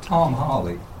 Tom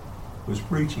Holly was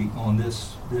preaching on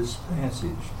this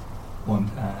passage one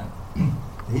time.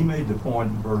 He made the point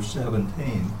in verse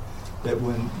 17 that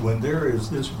when there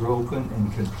is this broken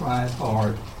and contrite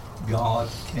heart, God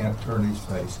can't turn His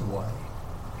face away.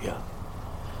 Yeah,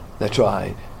 that's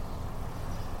right.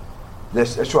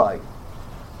 That's right.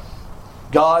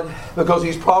 God, because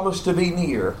He's promised to be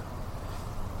near,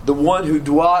 the one who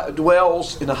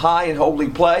dwells in a high and holy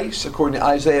place, according to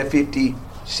Isaiah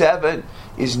 57,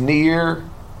 is near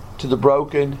to the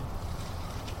broken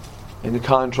and the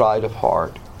contrite of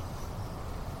heart.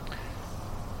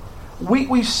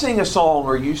 We sing a song,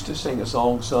 or used to sing a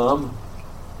song some.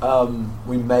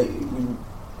 We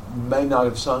may not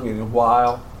have sung it in a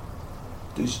while.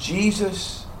 Does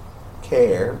Jesus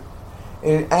care?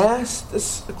 And it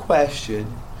asks the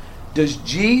question, does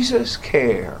Jesus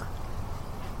care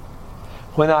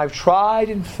when I've tried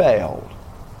and failed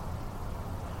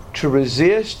to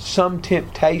resist some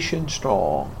temptation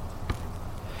strong?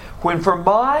 When for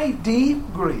my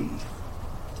deep grief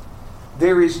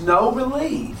there is no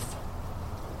relief,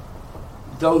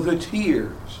 though the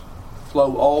tears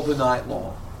flow all the night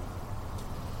long.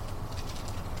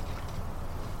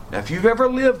 Now, if you've ever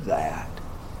lived that,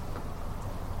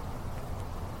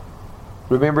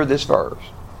 remember this verse.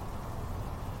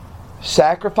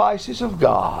 Sacrifices of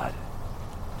God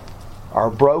are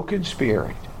a broken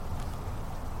spirit,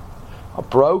 a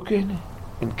broken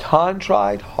and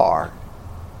contrite heart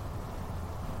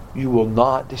you will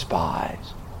not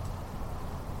despise.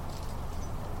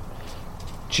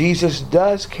 Jesus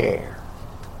does care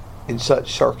in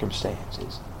such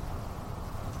circumstances.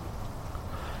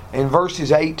 In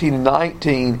verses 18 and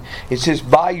 19, it says,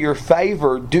 "By your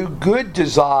favor, do good to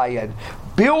Zion.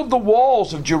 Build the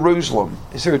walls of Jerusalem."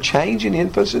 Is there a change in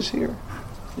emphasis here?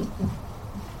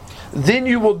 Then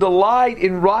you will delight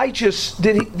in righteous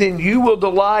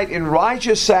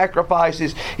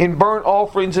sacrifices, in burnt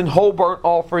offerings and whole burnt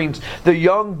offerings. The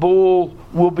young bull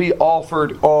will be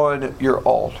offered on your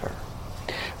altar.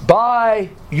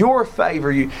 By your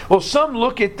favor. Some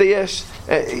look at this,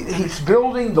 he's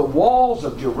building the walls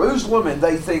of Jerusalem, and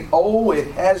they think, oh,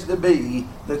 it has to be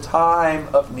the time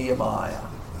of Nehemiah.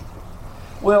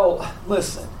 Well,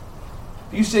 listen.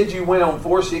 You said you went on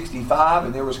 465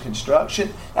 and there was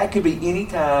construction. That could be any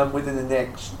time within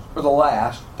the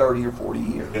last 30 or 40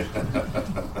 years.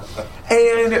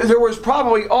 And there was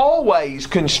probably always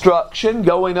construction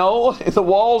going on at the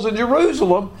walls of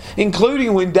Jerusalem,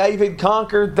 including when David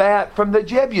conquered that from the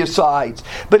Jebusites.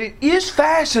 But it is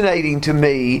fascinating to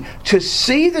me to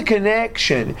see the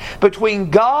connection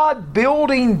between God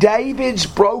building David's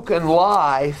broken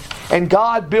life and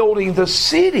God building the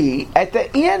city at the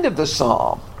end of the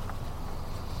psalm.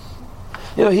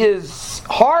 His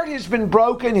heart has been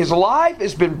broken. His life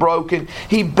has been broken.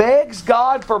 He begs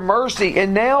God for mercy,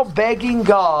 and now begging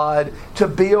God to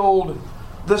build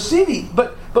the city.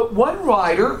 But one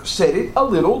writer said it a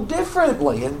little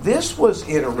differently, and this was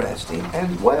interesting as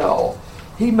well.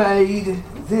 He made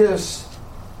this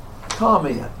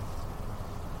comment.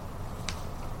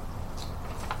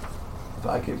 If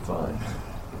I can find it.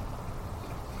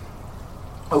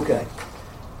 Okay.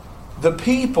 The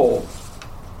people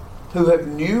who have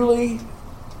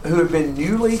been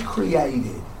newly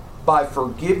created by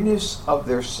forgiveness of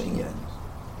their sins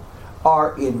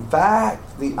are in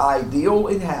fact the ideal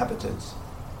inhabitants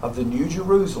of the New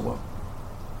Jerusalem.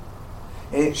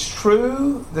 And it's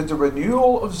true that the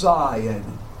renewal of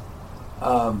Zion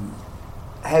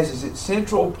has as its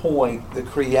central point the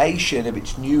creation of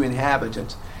its new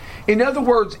inhabitants. In other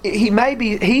words,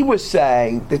 he was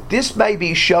saying that this may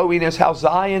be showing us how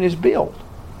Zion is built.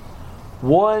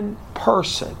 One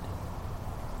person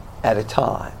at a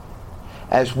time.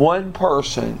 As one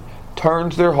person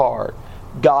turns their heart,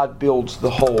 God builds the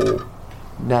whole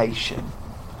nation.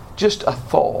 Just a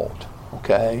thought,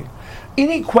 okay?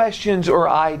 Any questions or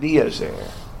ideas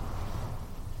there?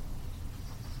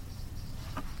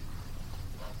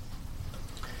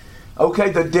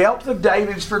 Okay, the depth of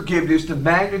David's forgiveness, the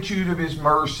magnitude of his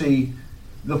mercy,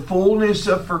 the fullness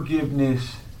of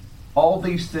forgiveness, all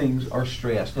these things are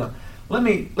stressed. Now, let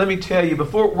me tell you,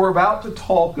 before we're about to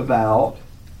talk about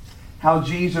how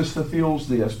Jesus fulfills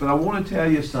this, but I want to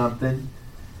tell you something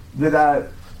that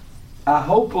I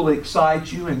hope will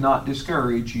excite you and not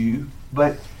discourage you.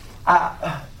 But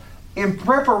in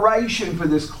preparation for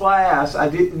this class, I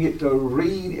didn't get to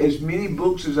read as many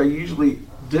books as I usually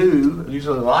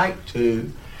like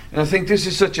to. And I think this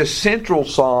is such a central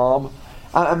psalm.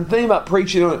 I'm thinking about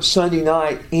preaching on it Sunday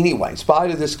night anyway, in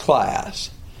spite of this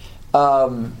class.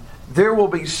 There will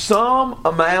be some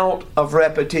amount of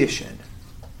repetition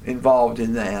involved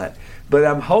in that, but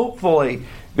I'm hopefully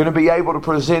going to be able to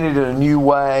present it in a new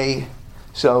way.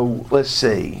 So let's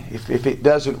see. If it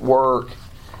doesn't work,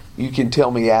 you can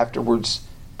tell me afterwards,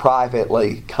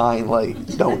 privately, kindly.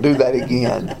 Don't do that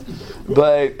again.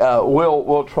 But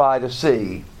we'll try to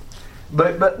see.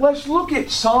 But let's look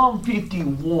at Psalm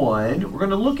 51. We're going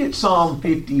to look at Psalm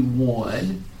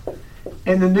 51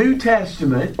 in the New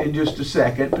Testament in just a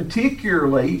second,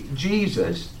 particularly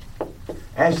Jesus,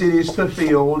 as it is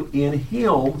fulfilled in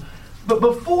Him. But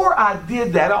before I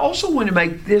did that, I also want to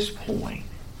make this point.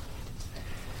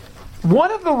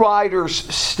 One of the writers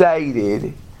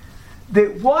stated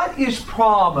that what is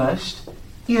promised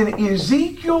in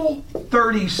Ezekiel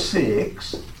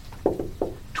 36,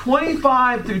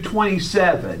 25 through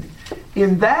 27,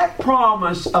 in that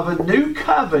promise of a new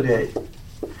covenant,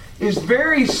 is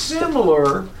very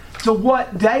similar to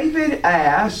what David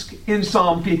asked in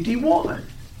Psalm 51.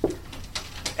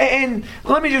 And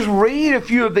let me just read a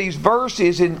few of these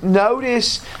verses and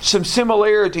notice some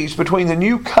similarities between the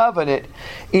new covenant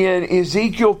in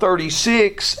Ezekiel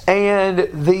 36 and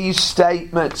these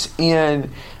statements in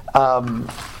Psalm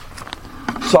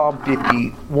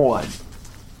 51.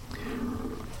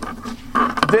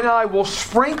 Then I will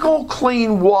sprinkle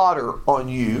clean water on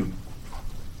you,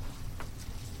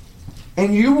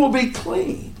 and you will be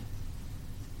clean.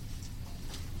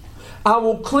 I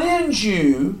will cleanse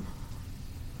you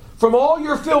from all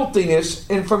your filthiness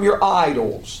and from your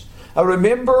idols.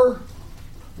 Remember,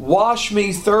 wash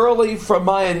me thoroughly from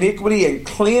my iniquity and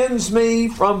cleanse me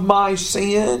from my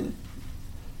sin.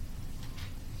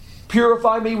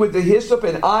 Purify me with the hyssop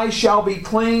and I shall be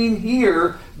clean.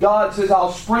 Here, God says,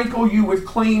 I'll sprinkle you with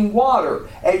clean water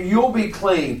and you'll be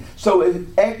clean. So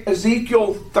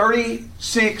Ezekiel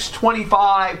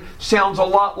 36:25 sounds a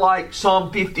lot like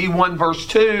Psalm 51 verse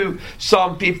 2,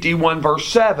 Psalm 51 verse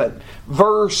 7.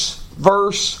 Verse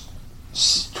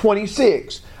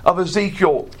 26 of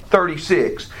Ezekiel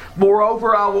 36.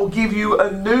 Moreover, I will give you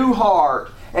a new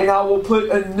heart and I will put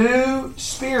a new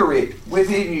spirit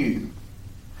within you.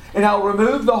 And I'll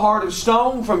remove the heart of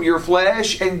stone from your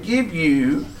flesh and give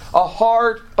you a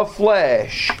heart of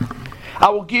flesh. I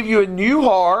will give you a new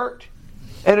heart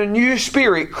and a new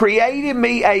spirit. Create in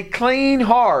me a clean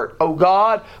heart, O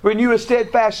God. Renew a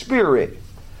steadfast spirit.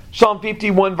 Psalm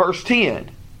 51 verse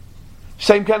 10.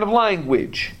 Same kind of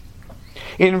language.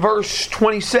 In verse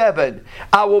 27,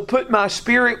 I will put my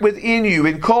spirit within you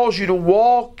and cause you to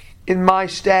walk in my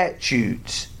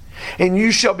statutes. And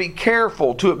you shall be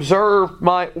careful to observe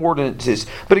my ordinances.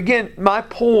 But again, my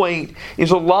point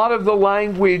is a lot of the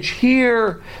language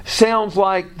here sounds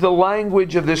like the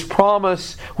language of this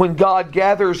promise when God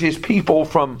gathers His people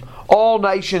from all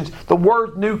nations. The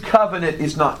word new covenant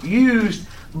is not used,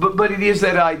 but it is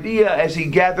that idea as He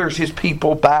gathers His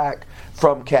people back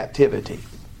from captivity.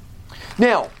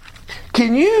 Now,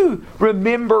 can you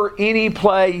remember any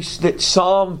place that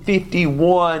Psalm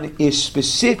 51 is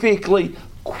specifically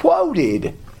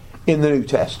quoted in the New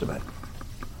Testament?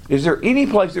 Is there any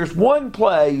place? There's one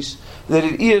place that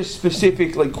it is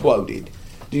specifically quoted.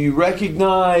 Do you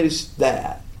recognize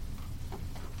that?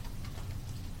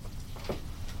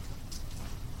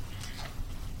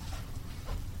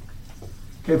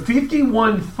 Okay,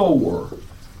 51:4.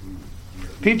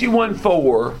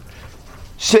 51:4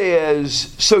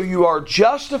 says, so you are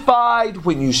justified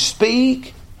when you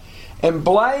speak and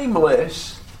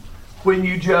blameless when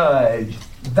you judge.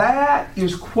 That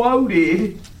is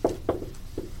quoted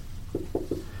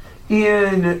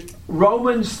in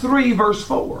Romans 3 verse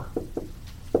 4.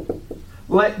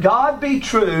 Let God be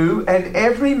true and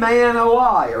every man a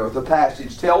liar, the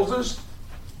passage tells us.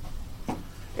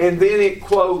 And then it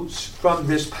quotes from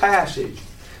this passage.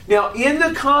 Now, in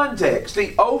the context,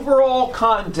 the overall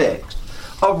context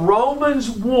of Romans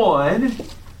 1,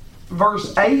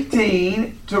 verse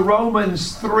 18 to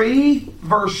Romans 3,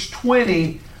 verse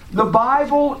 20, the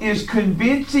Bible is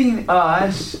convincing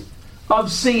us of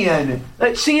sin.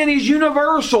 That sin is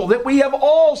universal, that we have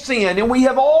all sinned and we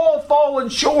have all fallen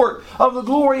short of the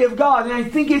glory of God. And I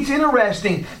think it's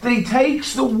interesting that he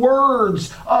takes the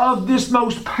words of this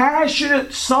most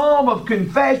passionate psalm of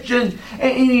confession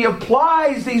and he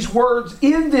applies these words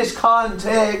in this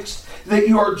context, that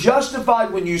you are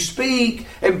justified when you speak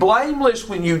and blameless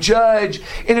when you judge.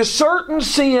 In a certain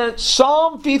sense,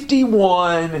 Psalm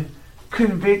 51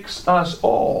 convicts us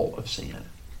all of sin.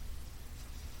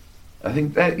 I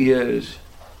think that is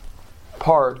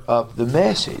part of the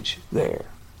message there.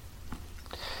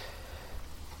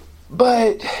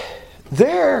 But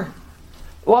there are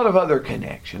a lot of other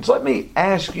connections. Let me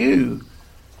ask you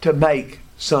to make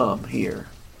some here.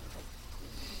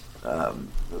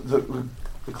 The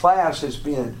class has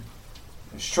been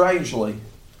strangely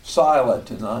silent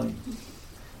tonight.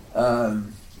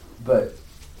 But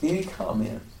any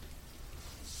comment?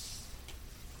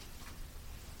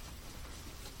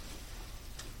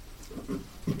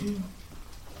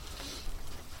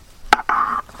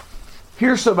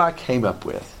 Here's some I came up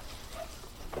with.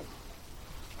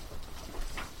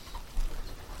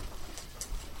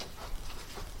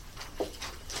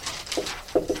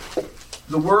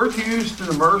 The word used for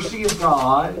the mercy of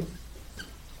God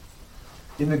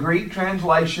in the Greek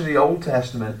translation of the Old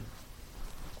Testament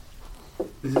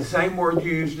is the same word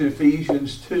used in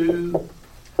Ephesians 2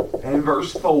 and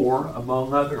verse 4,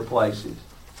 among other places,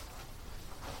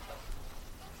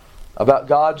 about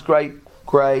God's great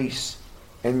grace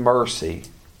and mercy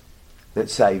that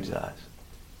saves us.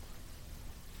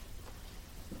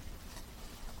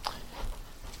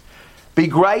 Be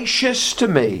gracious to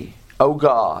me, O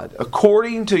God,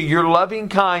 according to your loving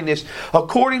kindness,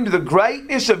 according to the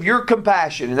greatness of your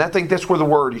compassion. And I think that's where the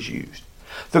word is used.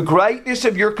 The greatness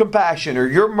of your compassion or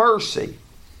your mercy.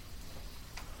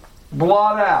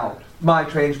 Blot out my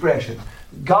transgression.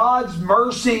 God's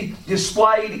mercy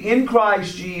displayed in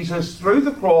Christ Jesus through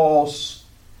the cross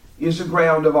is the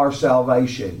ground of our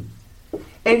salvation.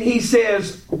 And he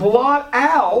says, blot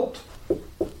out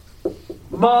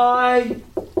my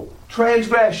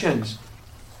transgressions.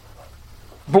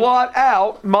 Blot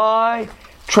out my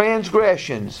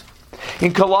transgressions.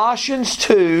 In Colossians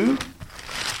 2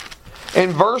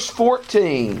 and verse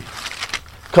 14,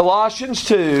 Colossians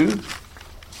 2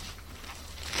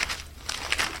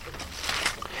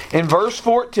 in verse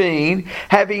 14,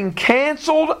 having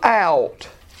canceled out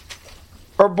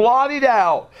or blotted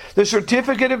out the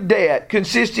certificate of debt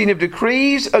consisting of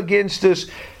decrees against us,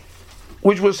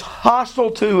 which was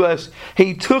hostile to us,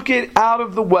 he took it out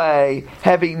of the way,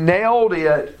 having nailed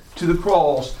it to the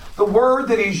cross. The word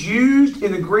that is used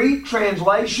in the Greek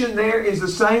translation there is the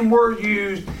same word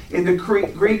used in the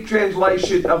Greek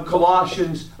translation of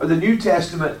Colossians, or the New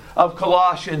Testament of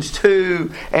Colossians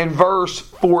 2 and verse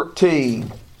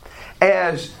 14.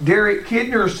 As Derek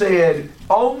Kidner said,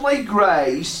 only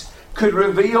grace could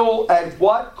reveal at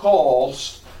what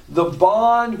cost the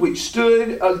bond which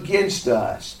stood against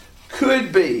us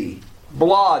could be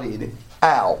blotted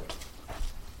out.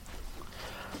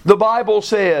 The Bible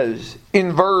says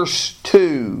in verse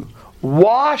 2,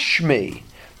 wash me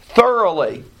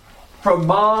thoroughly from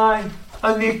my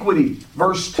iniquity.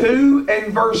 Verse 2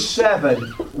 and verse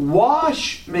 7,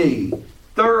 wash me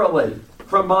thoroughly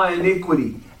from my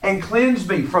iniquity and cleanse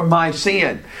me from my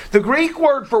sin. The Greek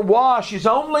word for wash is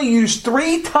only used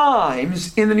 3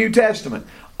 times in the New Testament.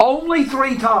 Only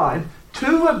 3 times.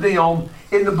 2 of them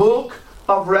in the book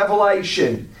of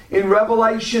Revelation. In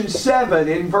Revelation 7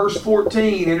 in verse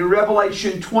 14, and in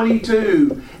Revelation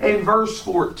 22 and verse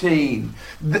 14.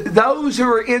 Those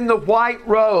who are in the white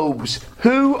robes,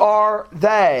 who are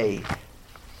they?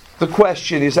 The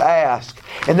question is asked.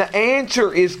 And the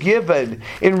answer is given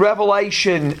in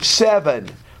Revelation 7.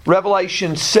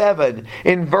 Revelation 7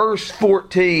 in verse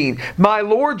 14. My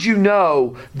Lord, you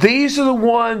know, these are the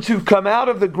ones who come out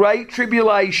of the great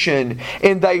tribulation,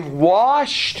 and they've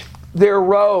washed their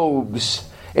robes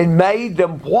and made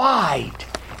them white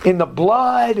in the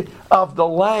blood of the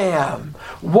Lamb.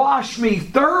 Wash me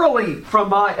thoroughly from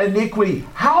my iniquity.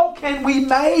 How can we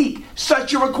make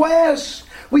such a request?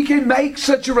 We can make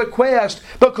such a request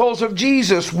because of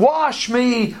Jesus. Wash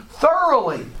me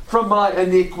thoroughly from my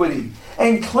iniquity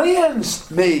and cleanse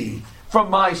me from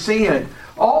my sin.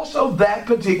 Also, that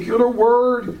particular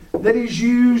word that is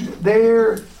used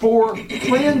there for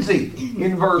cleansing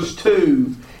in verse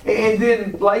 2. And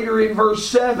then later in verse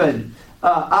 7,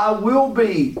 I will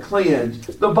be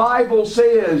cleansed. The Bible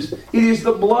says it is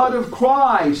the blood of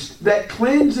Christ that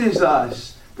cleanses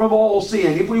us from all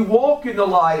sin. If we walk in the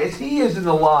light as He is in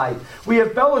the light, we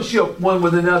have fellowship one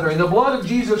with another. And the blood of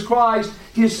Jesus Christ,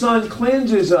 His Son,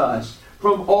 cleanses us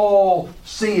from all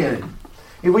sin.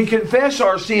 If we confess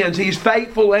our sins, He's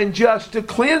faithful and just to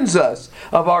cleanse us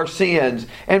of our sins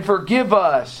and forgive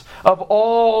us of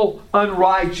all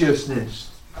unrighteousness.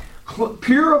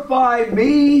 Purify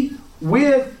me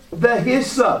with the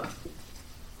hyssop,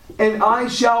 and I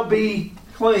shall be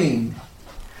clean.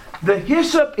 The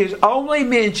hyssop is only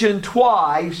mentioned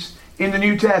twice in the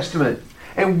New Testament.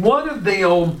 And one of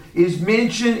them is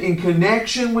mentioned in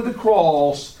connection with the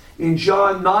cross in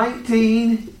John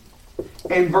 19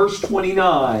 and verse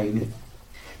 29.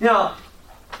 Now,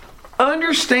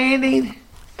 understanding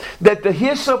that the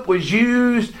hyssop was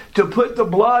used to put the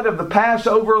blood of the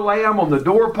Passover lamb on the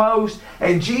doorpost,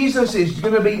 and Jesus is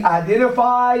going to be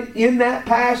identified in that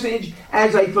passage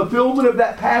as a fulfillment of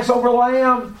that Passover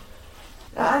lamb,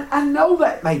 I know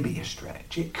that may be a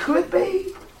stretch. It could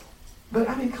be, but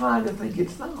I'm inclined to think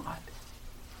it's not.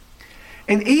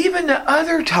 And even the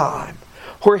other time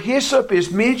where hyssop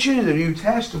is mentioned in the New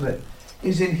Testament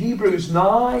is in Hebrews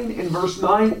 9 and verse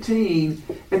 19.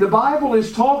 And the Bible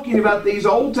is talking about these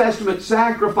Old Testament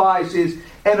sacrifices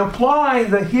and applying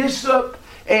the hyssop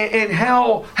and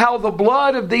how the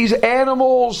blood of these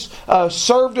animals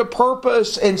served a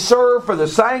purpose and served for the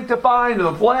sanctifying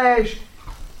of the flesh.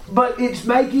 But it's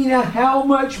making a how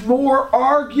much more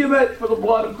argument for the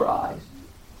blood of Christ.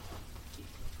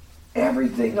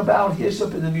 Everything about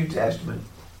hyssop in the New Testament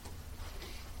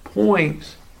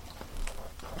points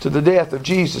to the death of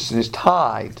Jesus and is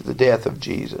tied to the death of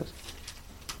Jesus.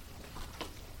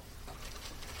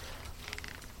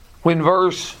 When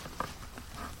verse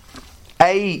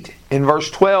 8 and verse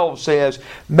 12 says,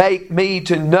 "Make me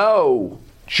to know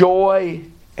joy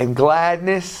and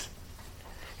gladness."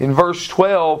 In verse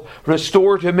 12,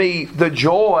 "Restore to me the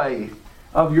joy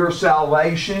of your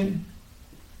salvation."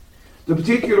 The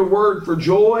particular word for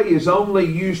joy is only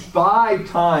used 5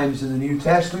 times in the New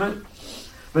Testament.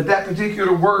 But that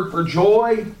particular word for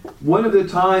joy, one of the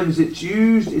times it's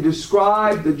used, it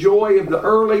described the joy of the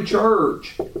early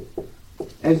church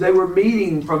as they were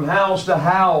meeting from house to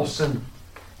house and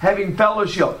having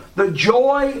fellowship. The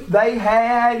joy they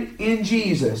had in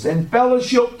Jesus and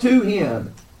fellowship to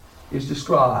Him is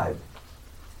described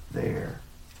there.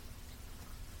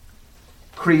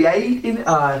 Create in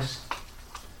us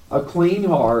a clean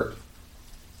heart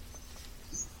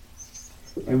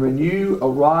and renew a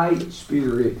right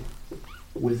spirit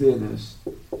within us.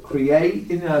 Create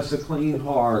in us a clean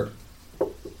heart.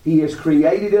 He has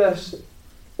created us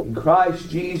in Christ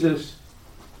Jesus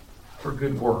for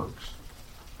good works.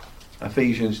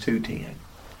 Ephesians 2:10.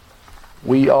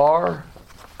 We are,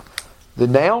 the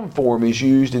noun form is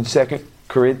used in 2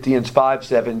 Corinthians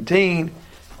 5:17.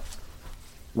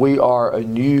 We are a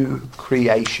new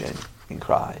creation in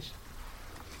Christ.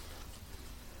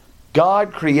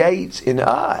 God creates in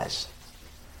us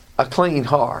a clean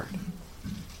heart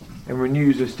and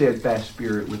renews a steadfast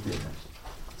spirit within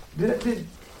us.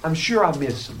 I'm sure I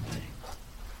missed something.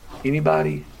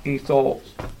 Anybody? Any thoughts?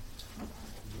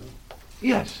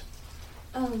 Yes.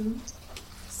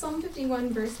 Psalm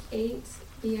 51 verse 8,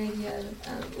 the idea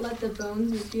of let the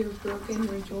bones which you have broken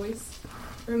rejoice,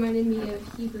 reminded me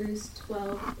of Hebrews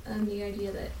 12, the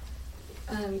idea that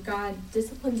God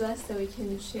disciplines us so we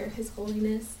can share His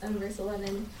holiness. Verse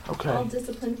 11, Okay. all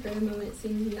discipline for the moment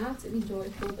seems not to be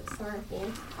joyful but sorrowful,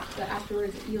 but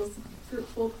afterwards it yields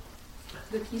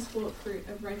the peaceful fruit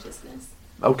of righteousness.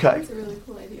 Okay. That's a really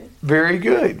cool idea. Very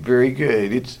good. Very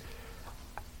good.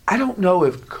 I don't know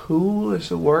if cool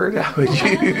is a word I would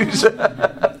use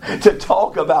to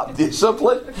talk about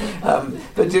discipline,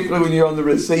 particularly when you're on the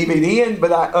receiving end,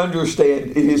 but I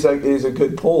understand it is a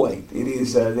good point. It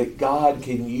is that God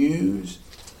can use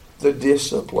the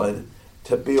discipline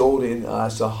to build in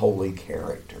us a holy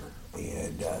character.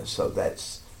 And so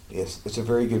it's a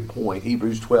very good point.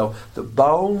 Hebrews 12, the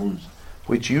bones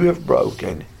which you have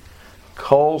broken,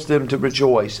 calls them to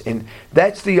rejoice. And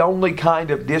that's the only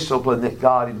kind of discipline that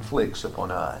God inflicts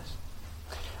upon us.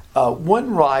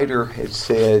 One writer has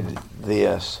said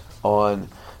this on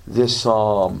this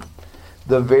psalm: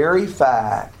 the very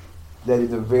fact that in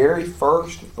the very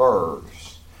first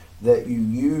verse that you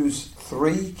use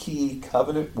 3 key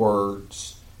covenant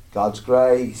words, God's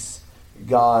grace,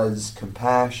 God's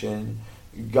compassion,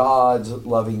 God's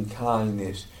loving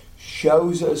kindness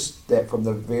shows us that from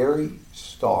the very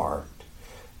start,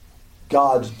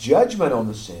 God's judgment on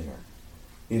the sinner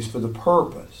is for the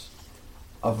purpose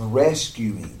of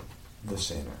rescuing the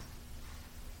sinner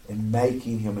and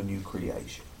making him a new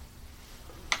creation.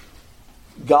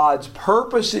 God's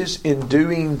purposes in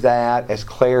doing that, as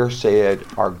Claire said,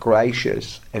 are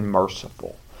gracious and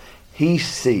merciful. He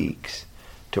seeks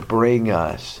to bring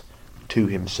us to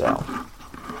himself.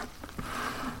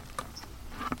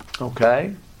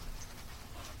 Okay?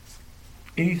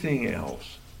 Anything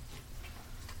else?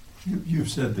 You've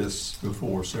said this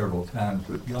before several times,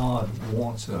 but God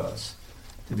wants us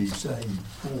to be saved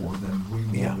more than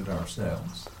we wanted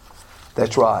ourselves.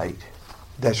 That's right.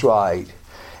 That's right.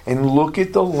 And look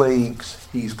at the lengths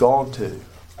he's gone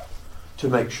to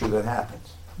make sure that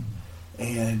happens.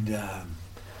 And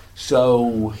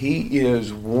so he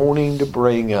is wanting to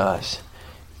bring us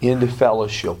into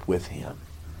fellowship with him.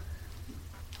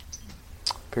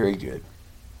 Very good.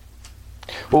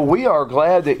 Well, we are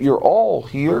glad that you're all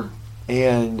here.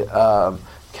 And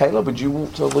Caleb, would you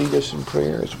want to lead us in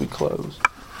prayer as we close?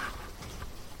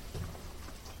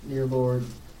 Dear Lord,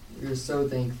 we're so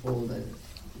thankful that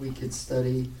we could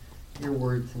study your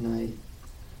word tonight.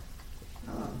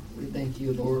 We thank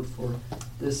you, Lord, for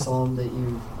this psalm that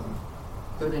you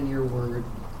put in your word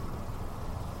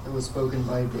that was spoken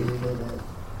by David at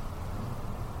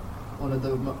one of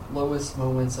the lowest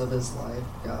moments of his life,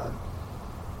 God.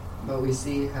 But we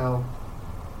see how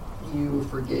you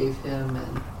forgave him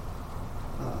and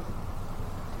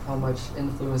how much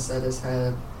influence that has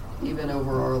had even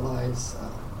over our lives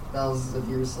thousands of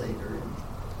years later. And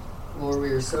Lord, we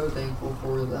are so thankful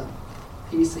for the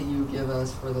peace that you give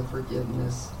us, for the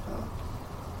forgiveness,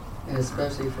 and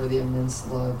especially for the immense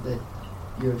love that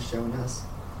you have shown us.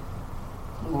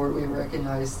 Lord, we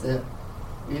recognize that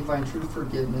we find true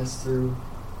forgiveness through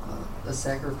the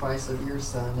sacrifice of your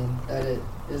Son, and that it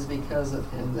is because of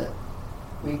him that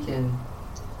we can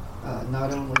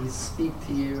not only speak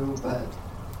to you, but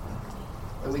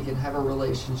that we can have a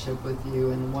relationship with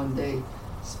you and one day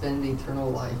spend eternal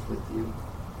life with you.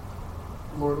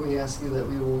 Lord, we ask you that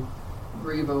we will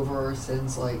grieve over our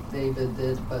sins like David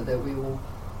did, but that we will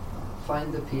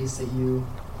find the peace that you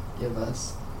give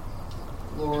us.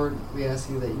 Lord, we ask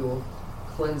you that you will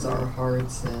cleanse our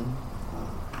hearts and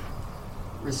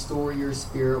restore your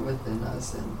spirit within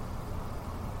us. And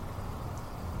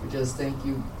we just thank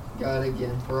you, God,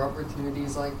 again for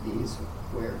opportunities like these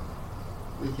where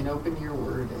we can open your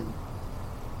word and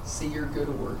see your good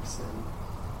works, and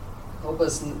help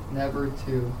us never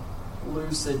to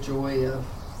lose the joy of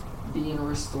being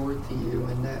restored to you,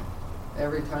 and that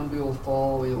every time we will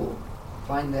fall, we will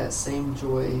find that same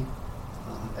joy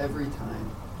every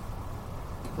time.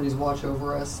 Please watch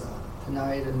over us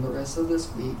tonight and the rest of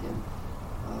this week, and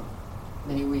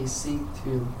may we seek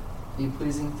to be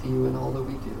pleasing to you in all that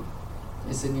we do.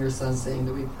 It's in your Son's name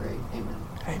that we pray. Amen.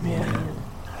 Amen.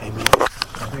 Amen.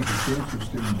 I think it's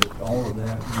interesting that all of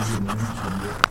that you didn't mention that